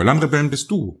Waffe der Neulandrebellen bist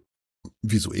du.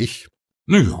 Wieso ich?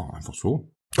 Naja, einfach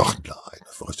so. Ach nein,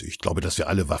 das weiß ich. Ich glaube, dass wir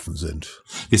alle Waffen sind.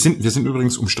 Wir sind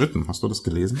übrigens umstritten. Hast du das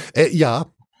gelesen? Ja,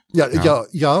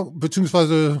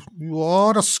 beziehungsweise,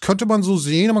 ja, das könnte man so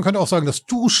sehen. Man könnte auch sagen, dass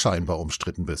du scheinbar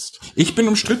umstritten bist. Ich bin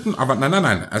umstritten, aber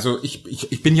nein. Also ich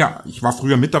war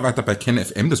früher Mitarbeiter bei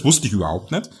KenFM, das wusste ich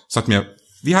überhaupt nicht. Das hat mir,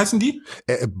 wie heißen die?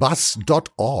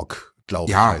 Buzz.org,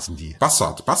 glaube ich, heißen die.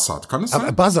 Buzzard, kann es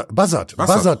sein?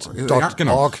 Buzzard.org. Ja,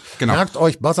 genau. Merkt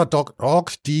euch,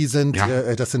 Buzzard.org, die sind,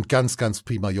 das sind ganz, ganz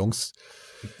prima Jungs.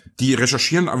 Die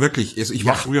recherchieren wirklich. Also ich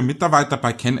war früher Mitarbeiter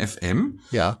bei KenFM.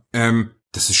 Ja.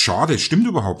 Das ist schade, stimmt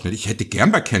überhaupt nicht. Ich hätte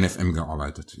gern bei KenFM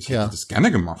gearbeitet. Ich hätte das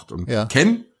gerne gemacht. Und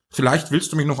Ken, vielleicht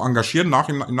willst du mich noch engagieren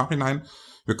im Nachhinein.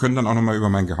 Wir können dann auch nochmal über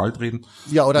mein Gehalt reden.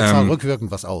 Ja, oder zahlen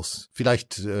rückwirkend was aus.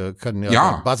 Vielleicht können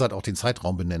Buzzard auch den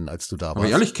Zeitraum benennen, als du da warst. Aber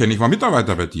ehrlich, Ken, ich war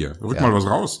Mitarbeiter bei dir. Rück mal was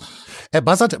raus.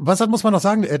 Buzzard muss man noch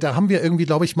sagen, da haben wir irgendwie,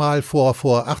 glaube ich, mal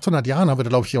vor 800 Jahren, haben wir da,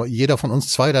 glaube ich, jeder von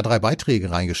uns 2 oder 3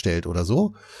 Beiträge reingestellt oder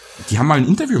so. Die haben mal ein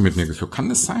Interview mit mir geführt. Kann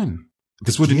das sein?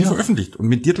 Das wurde nie veröffentlicht. Und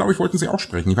mit dir, glaube ich, wollten sie auch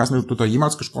sprechen. Ich weiß nicht, ob du da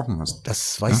jemals gesprochen hast.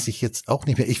 Das weiß ich jetzt auch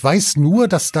nicht mehr. Ich weiß nur,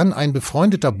 dass dann ein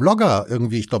befreundeter Blogger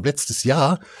irgendwie, ich glaube letztes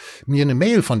Jahr, mir eine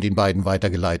Mail von den beiden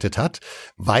weitergeleitet hat,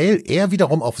 weil er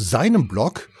wiederum auf seinem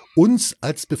Blog uns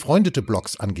als befreundete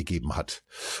Blogs angegeben hat.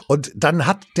 Und dann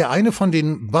hat der eine von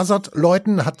den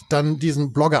Buzzard-Leuten hat dann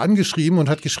diesen Blogger angeschrieben und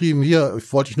hat geschrieben, hier,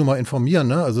 wollte ich nur mal informieren,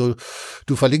 ne? Also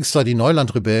du verlinkst da die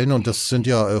Neuland-Rebellen und das sind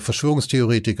ja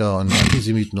Verschwörungstheoretiker und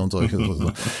Antisemiten und solche.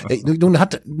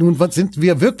 Nun sind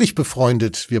wir wirklich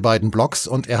befreundet, wir beiden Blogs,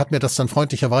 und er hat mir das dann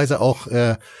freundlicherweise auch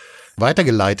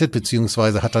weitergeleitet,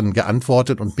 beziehungsweise hat dann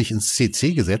geantwortet und mich ins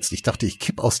CC gesetzt. Ich dachte, ich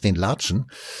kipp aus den Latschen.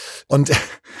 Und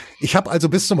ich habe also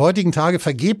bis zum heutigen Tage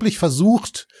vergeblich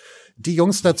versucht, die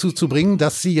Jungs dazu zu bringen,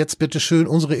 dass sie jetzt bitte schön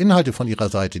unsere Inhalte von ihrer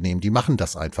Seite nehmen. Die machen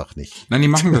das einfach nicht. Nein, die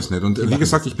machen das nicht. Und wie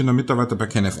gesagt, ich bin der Mitarbeiter bei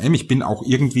KenFM. Ich bin auch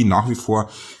irgendwie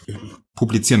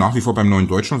publiziere nach wie vor beim Neuen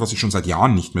Deutschland, was ich schon seit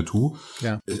Jahren nicht mehr tue.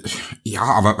 Ja,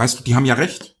 aber weißt du, die haben ja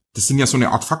recht. Das sind ja so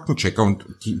eine Art Faktenchecker und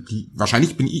die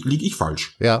wahrscheinlich liege ich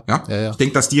falsch. Ja. Ich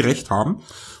denke, dass die recht haben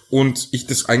und ich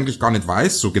das eigentlich gar nicht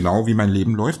weiß, so genau wie mein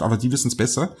Leben läuft, aber die wissen es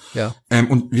besser. Ja.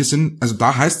 Und wir sind, also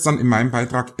da heißt es dann in meinem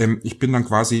Beitrag, ich bin dann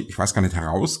quasi, ich weiß gar nicht,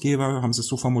 Herausgeber, haben sie es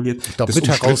so formuliert. Ich glaube,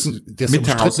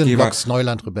 umstrittenen Blogs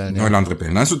Neuland-Rebellen.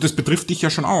 Neuland-Rebellen. Also das betrifft dich ja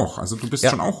schon auch. Also du bist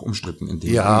schon auch umstritten in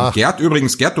dem. Ja. Gerd, du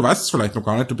weißt es vielleicht noch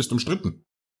gar nicht, du bist umstritten.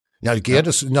 Ja, Gerd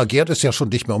ist ja schon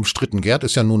nicht mehr umstritten. Gerd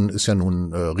ist ja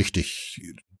nun richtig,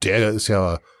 der ist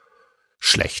ja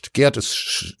schlecht. Gerd ist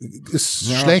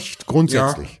schlecht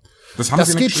grundsätzlich. Ja,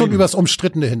 das geht schon übers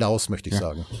Umstrittene hinaus, möchte ich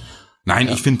sagen. Nein,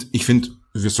 ich finde,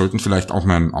 wir sollten vielleicht auch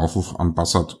mal einen Aufruf an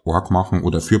Buzzard.org machen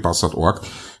oder für Buzzard.org.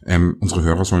 Unsere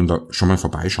Hörer sollen da schon mal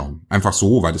vorbeischauen. Einfach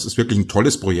so, weil das ist wirklich ein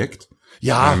tolles Projekt.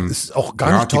 Ja, ist auch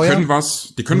gar nicht teuer. Die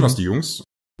können was, die Jungs.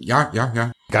 Ja.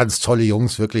 Ganz tolle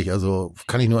Jungs, wirklich, also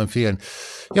kann ich nur empfehlen.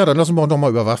 Ja, dann lassen wir auch noch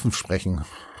mal über Waffen sprechen.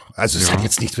 Also es hat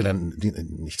jetzt nichts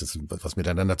was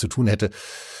miteinander zu tun hätte.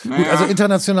 Gut, also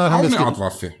international haben wir es eine Art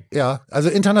Waffe. Ja, also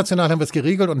international haben wir es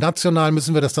geregelt und national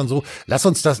müssen wir das dann so.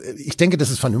 Ich denke,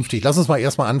 das ist vernünftig. Lass uns mal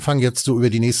erstmal anfangen, jetzt so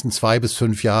über die nächsten 2 bis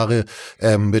 5 Jahre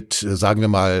mit, sagen wir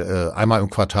mal, einmal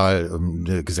im Quartal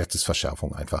eine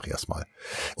Gesetzesverschärfung einfach erstmal.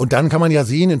 Und dann kann man ja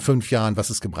sehen in 5 Jahren, was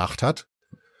es gebracht hat.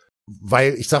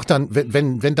 Weil ich sag dann,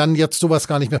 wenn dann jetzt sowas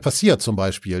gar nicht mehr passiert, zum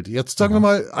Beispiel, jetzt sagen wir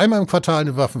mal einmal im Quartal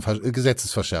eine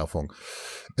Gesetzesverschärfung.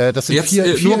 Das sind jetzt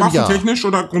 4 nur im Jahr. Waffentechnisch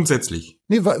oder grundsätzlich?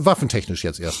 Nee, waffentechnisch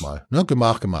jetzt erstmal, ne,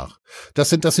 Gemach.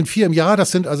 Das sind 4 im Jahr,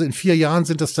 das sind also in 4 Jahren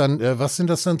sind das dann, was sind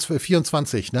das dann,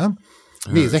 24, ne?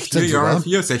 Nee, 16 4 sogar. Jahre,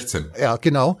 4, 16. Ja,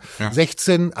 genau. Ja.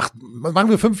 16, machen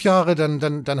wir 5 Jahre, dann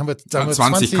haben wir, sagen wir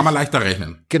 20, kann man leichter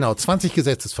rechnen. Genau, 20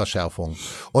 Gesetzesverschärfungen.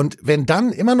 Und wenn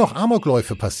dann immer noch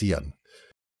Amokläufe passieren,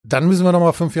 dann müssen wir noch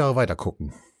mal 5 Jahre weiter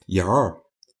gucken. Ja,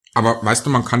 aber weißt du,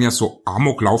 man kann ja so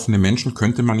amoklaufende Menschen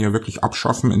könnte man ja wirklich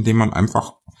abschaffen, indem man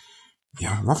einfach,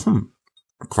 Waffen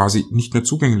quasi nicht mehr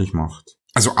zugänglich macht.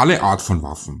 Also alle Art von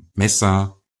Waffen.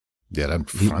 Messer. Ja, dann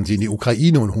fahren sie in die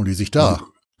Ukraine und holen die sich da.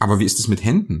 Aber wie ist es mit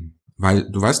Händen?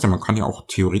 Weil du weißt ja, man kann ja auch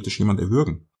theoretisch jemand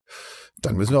erwürgen.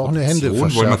 Dann müssen wir auch eine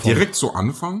Händeverschärfung. Wollen wir direkt so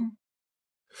anfangen?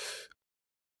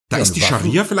 Da ist die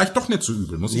Scharia vielleicht doch nicht so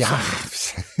übel, muss ich sagen.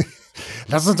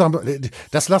 Das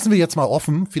lassen wir jetzt mal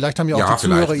offen. Vielleicht haben ja auch die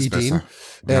Zuhörer Ideen.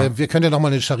 Wir können ja noch mal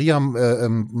eine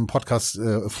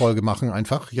Scharia-Podcast-Folge machen,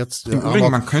 einfach jetzt. Im Übrigen,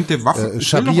 man könnte Waffen,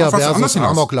 Scharia versus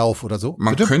Amoklauf oder so.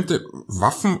 Man könnte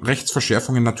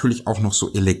Waffenrechtsverschärfungen natürlich auch noch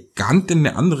so elegant in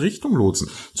eine andere Richtung lotsen.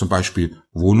 Zum Beispiel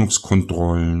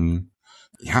Wohnungskontrollen.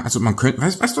 Ja, also man könnte,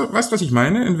 weißt du, was ich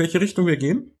meine? In welche Richtung wir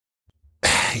gehen?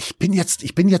 Ich bin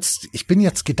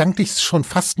jetzt gedanklich schon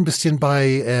fast ein bisschen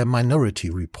bei Minority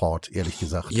Report, ehrlich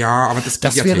gesagt. Ja, aber das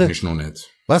geht technisch noch nicht.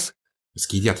 Was? Das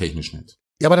geht ja technisch nicht.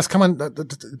 Ja, aber das kann man,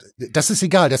 das ist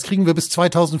egal, das kriegen wir bis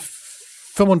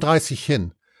 2035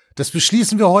 hin. Das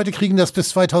beschließen wir heute, kriegen das bis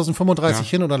 2035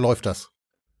 hin und dann läuft das.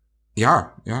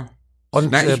 Ja.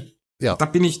 Und Da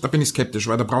bin ich skeptisch,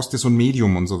 weil da brauchst du so ein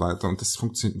Medium und so weiter und das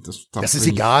funktioniert. Das ist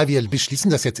egal, wir beschließen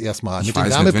das jetzt erstmal. Mit den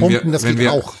Wärmepumpen, das geht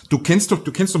auch. Du kennst doch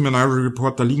Minority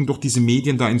Report, da liegen doch diese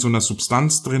Medien da in so einer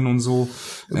Substanz drin und so.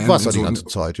 Was die ganze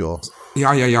Zeit, ja.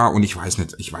 Ja, und ich weiß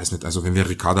nicht, also wenn wir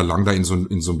Ricarda Lang da in so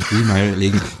ein Pool mal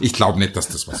legen, ich glaube nicht, dass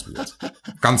das was wird.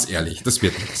 Ganz ehrlich, das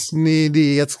wird nichts. Nee,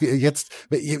 jetzt,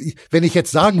 wenn ich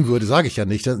jetzt sagen würde, sage ich ja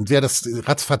nicht, dann wäre das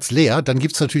ratzfatz leer, dann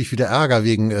gibt's natürlich wieder Ärger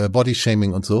wegen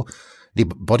Bodyshaming und so. Nee,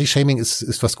 Bodyshaming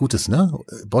ist was Gutes, ne?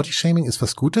 Bodyshaming ist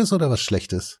was Gutes oder was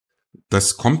Schlechtes?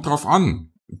 Das kommt drauf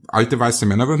an. Alte weiße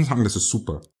Männer würden sagen, das ist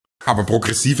super. Aber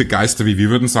progressive Geister wie wir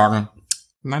würden sagen,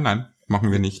 nein, machen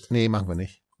wir nicht. Nee, machen wir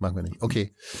nicht.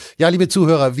 Okay. Ja, liebe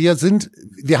Zuhörer, wir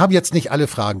haben jetzt nicht alle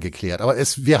Fragen geklärt, aber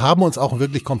wir haben uns auch ein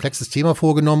wirklich komplexes Thema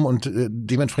vorgenommen und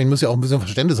dementsprechend müssen wir auch ein bisschen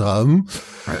Verständnis haben.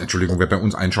 Entschuldigung, wer bei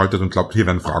uns einschaltet und glaubt, hier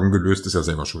werden Fragen gelöst, ist ja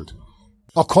selber schuld.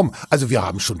 Ach komm, also wir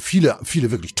haben schon viele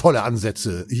wirklich tolle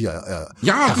Ansätze hier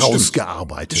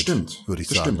herausgearbeitet. Das stimmt. Würde ich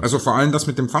sagen. Stimmt. Also vor allem das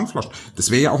mit dem Pfandflaschen. Das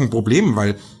wäre ja auch ein Problem,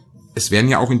 weil es werden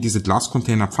ja auch in diese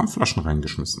Glascontainer Pfandflaschen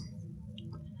reingeschmissen.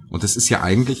 Und das ist ja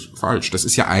eigentlich falsch. Das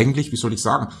ist ja eigentlich, wie soll ich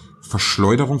sagen,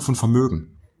 Verschleuderung von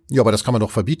Vermögen. Ja, aber das kann man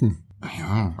doch verbieten.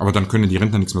 Ja, aber dann können die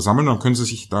Rentner nichts mehr sammeln, dann können sie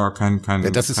sich da keine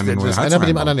das einer mit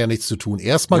dem anderen ja nichts zu tun.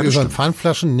 Erstmal gehören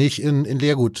Pfandflaschen nicht in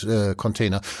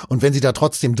Leergutcontainer. Und wenn sie da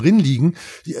trotzdem drin liegen,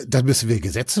 dann müssen wir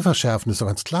Gesetze verschärfen, ist doch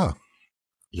ganz klar.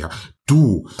 Ja,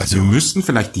 wir müssten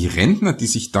vielleicht die Rentner, die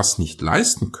sich das nicht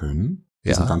leisten können,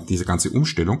 diese ganze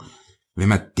Umstellung, wenn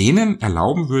man denen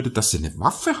erlauben würde, dass sie eine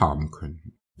Waffe haben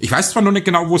könnten. Ich weiß zwar noch nicht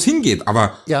genau, wo es hingeht,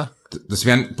 aber das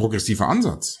wäre ein progressiver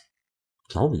Ansatz.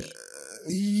 Glaube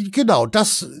ich. Genau,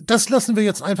 das lassen wir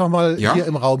jetzt einfach mal hier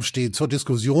im Raum stehen zur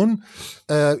Diskussion.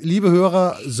 Liebe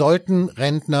Hörer, sollten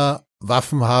Rentner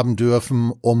Waffen haben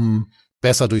dürfen, um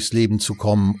besser durchs Leben zu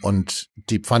kommen und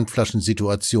die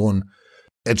Pfandflaschensituation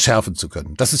entschärfen zu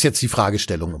können? Das ist jetzt die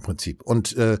Fragestellung im Prinzip.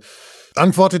 Und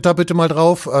antwortet da bitte mal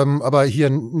drauf, aber hier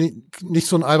nicht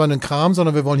so einen albernen Kram,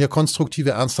 sondern wir wollen hier konstruktive,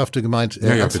 ernsthaft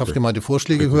gemeinte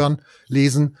Vorschläge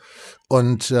lesen.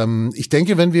 Und ich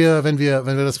denke, wenn wir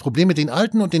das Problem mit den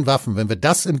Alten und den Waffen, wenn wir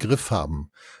das im Griff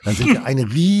haben, dann sind wir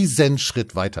einen riesen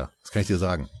Schritt weiter. Das kann ich dir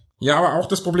sagen. Ja, aber auch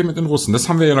das Problem mit den Russen, das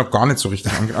haben wir ja noch gar nicht so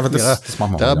richtig angegangen. Aber das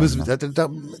machen wir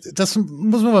das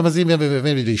muss man mal sehen, wenn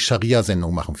wir die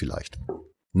Scharia-Sendung machen vielleicht.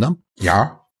 Na?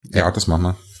 Ja, das machen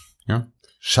wir. Ja.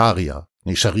 Scharia.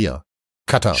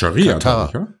 Katar. Scharia,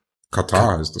 ja?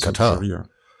 Katar heißt das. Katar. Scharia.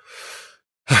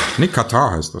 Nee,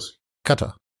 Katar heißt das.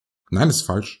 Katar. Nein, das ist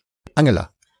falsch.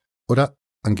 Angela. Oder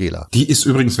Angela. Die ist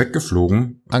übrigens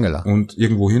weggeflogen. Angela. Und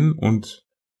irgendwo hin und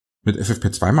mit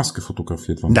FFP2-Maske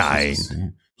fotografiert worden.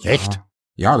 Nein. Echt?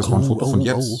 Ja, das war ein Foto von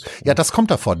jetzt. Ja, das kommt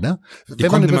davon, ne?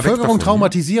 Wenn man eine Bevölkerung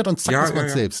traumatisiert und zack ist man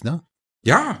selbst, ne?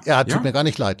 Ja. Ja, tut mir gar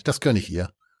nicht leid. Das gönne ich ihr.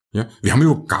 Ja, wir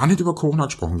haben gar nicht über Corona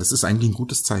gesprochen. Das ist eigentlich ein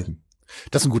gutes Zeichen.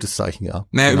 Das ist ein gutes Zeichen, ja.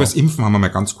 Naja, über das Impfen haben wir mal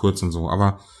ganz kurz und so,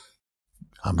 aber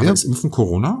haben wir? Das Impfen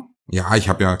Corona? Ja, ich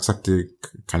habe ja gesagt,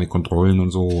 keine Kontrollen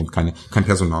und so und kein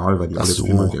Personal, weil die alle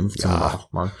viermal geimpft sind oder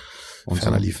 8-mal. Und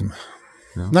ferner liefen.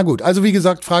 Ja. Na gut, also wie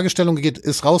gesagt, Fragestellung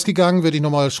ist rausgegangen, würde ich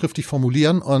nochmal schriftlich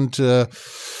formulieren und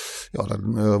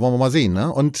dann wollen wir mal sehen, ne?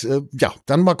 Und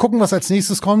dann mal gucken, was als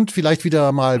nächstes kommt. Vielleicht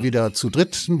wieder zu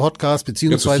dritt ein Podcast,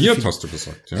 beziehungsweise. Ja, zu viert hast du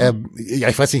gesagt, ja.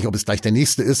 Ich weiß nicht, ob es gleich der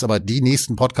nächste ist, aber die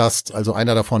nächsten Podcasts, also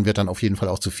einer davon wird dann auf jeden Fall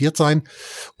auch zu viert sein.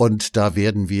 Und da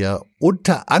werden wir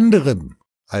unter anderem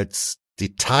als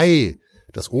Detail,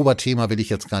 das Oberthema will ich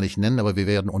jetzt gar nicht nennen, aber wir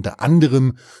werden unter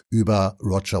anderem über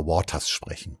Roger Waters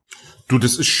sprechen. Du,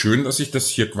 das ist schön, dass ich das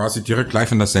hier quasi direkt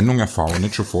live in der Sendung erfahre,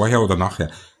 nicht schon vorher oder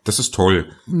nachher. Das ist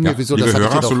toll. Ja, wieso, liebe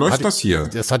Hörer, so läuft das hier.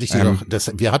 Das hatte ich dir doch.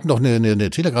 Wir hatten doch eine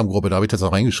Telegram-Gruppe, da habe ich das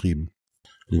auch reingeschrieben.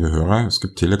 Liebe Hörer, es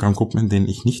gibt Telegram-Gruppen, in denen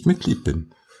ich nicht Mitglied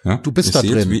bin. Ja? Du bist da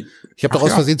drin. Ich habe doch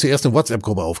aus Versehen zuerst eine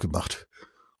WhatsApp-Gruppe aufgemacht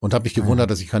und habe mich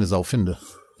gewundert, dass ich keine Sau finde.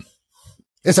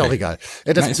 Ist auch egal.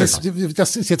 Das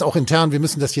ist jetzt auch intern. Wir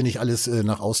müssen das hier nicht alles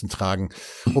nach außen tragen.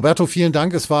 Roberto, vielen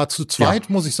Dank. Es war zu zweit,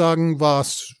 muss ich sagen, war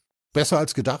es besser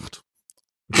als gedacht.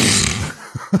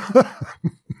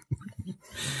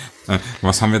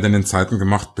 Was haben wir denn in Zeiten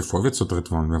gemacht, bevor wir zu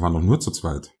dritt waren? Wir waren doch nur zu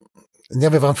zweit.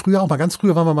 Ja, wir waren früher ganz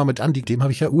früher waren wir mal mit Andi, dem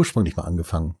habe ich ja ursprünglich mal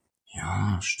angefangen.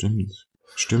 Ja, stimmt.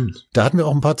 Da hatten wir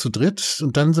auch ein paar zu dritt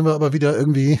und dann sind wir aber wieder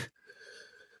irgendwie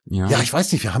Ja, ich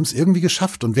weiß nicht, wir haben es irgendwie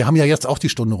geschafft und wir haben ja jetzt auch die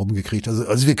Stunde rumgekriegt.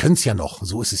 Also wir können es ja noch,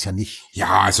 so ist es ja nicht.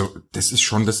 Ja, also das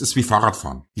ist wie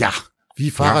Fahrradfahren. Ja,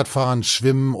 wie Fahrradfahren,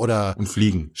 Schwimmen oder und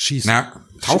Fliegen. Schießen. Na,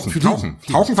 Tauchen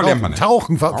verlernt man nicht.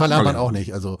 Tauchen verlernt man auch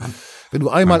nicht. Also wenn du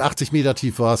einmal 80 Meter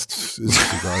tief warst, ist es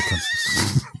egal.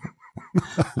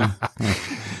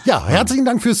 Ja, herzlichen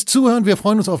Dank fürs Zuhören. Wir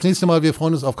freuen uns aufs nächste Mal. Wir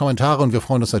freuen uns auf Kommentare und wir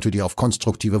freuen uns natürlich auf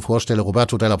konstruktive Vorschläge.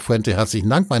 Roberto De Lapuente, herzlichen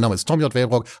Dank. Mein Name ist Tom J.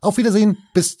 Wellbrock. Auf Wiedersehen.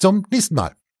 Bis zum nächsten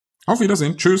Mal. Auf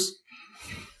Wiedersehen. Tschüss.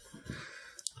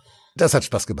 Das hat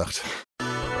Spaß gemacht.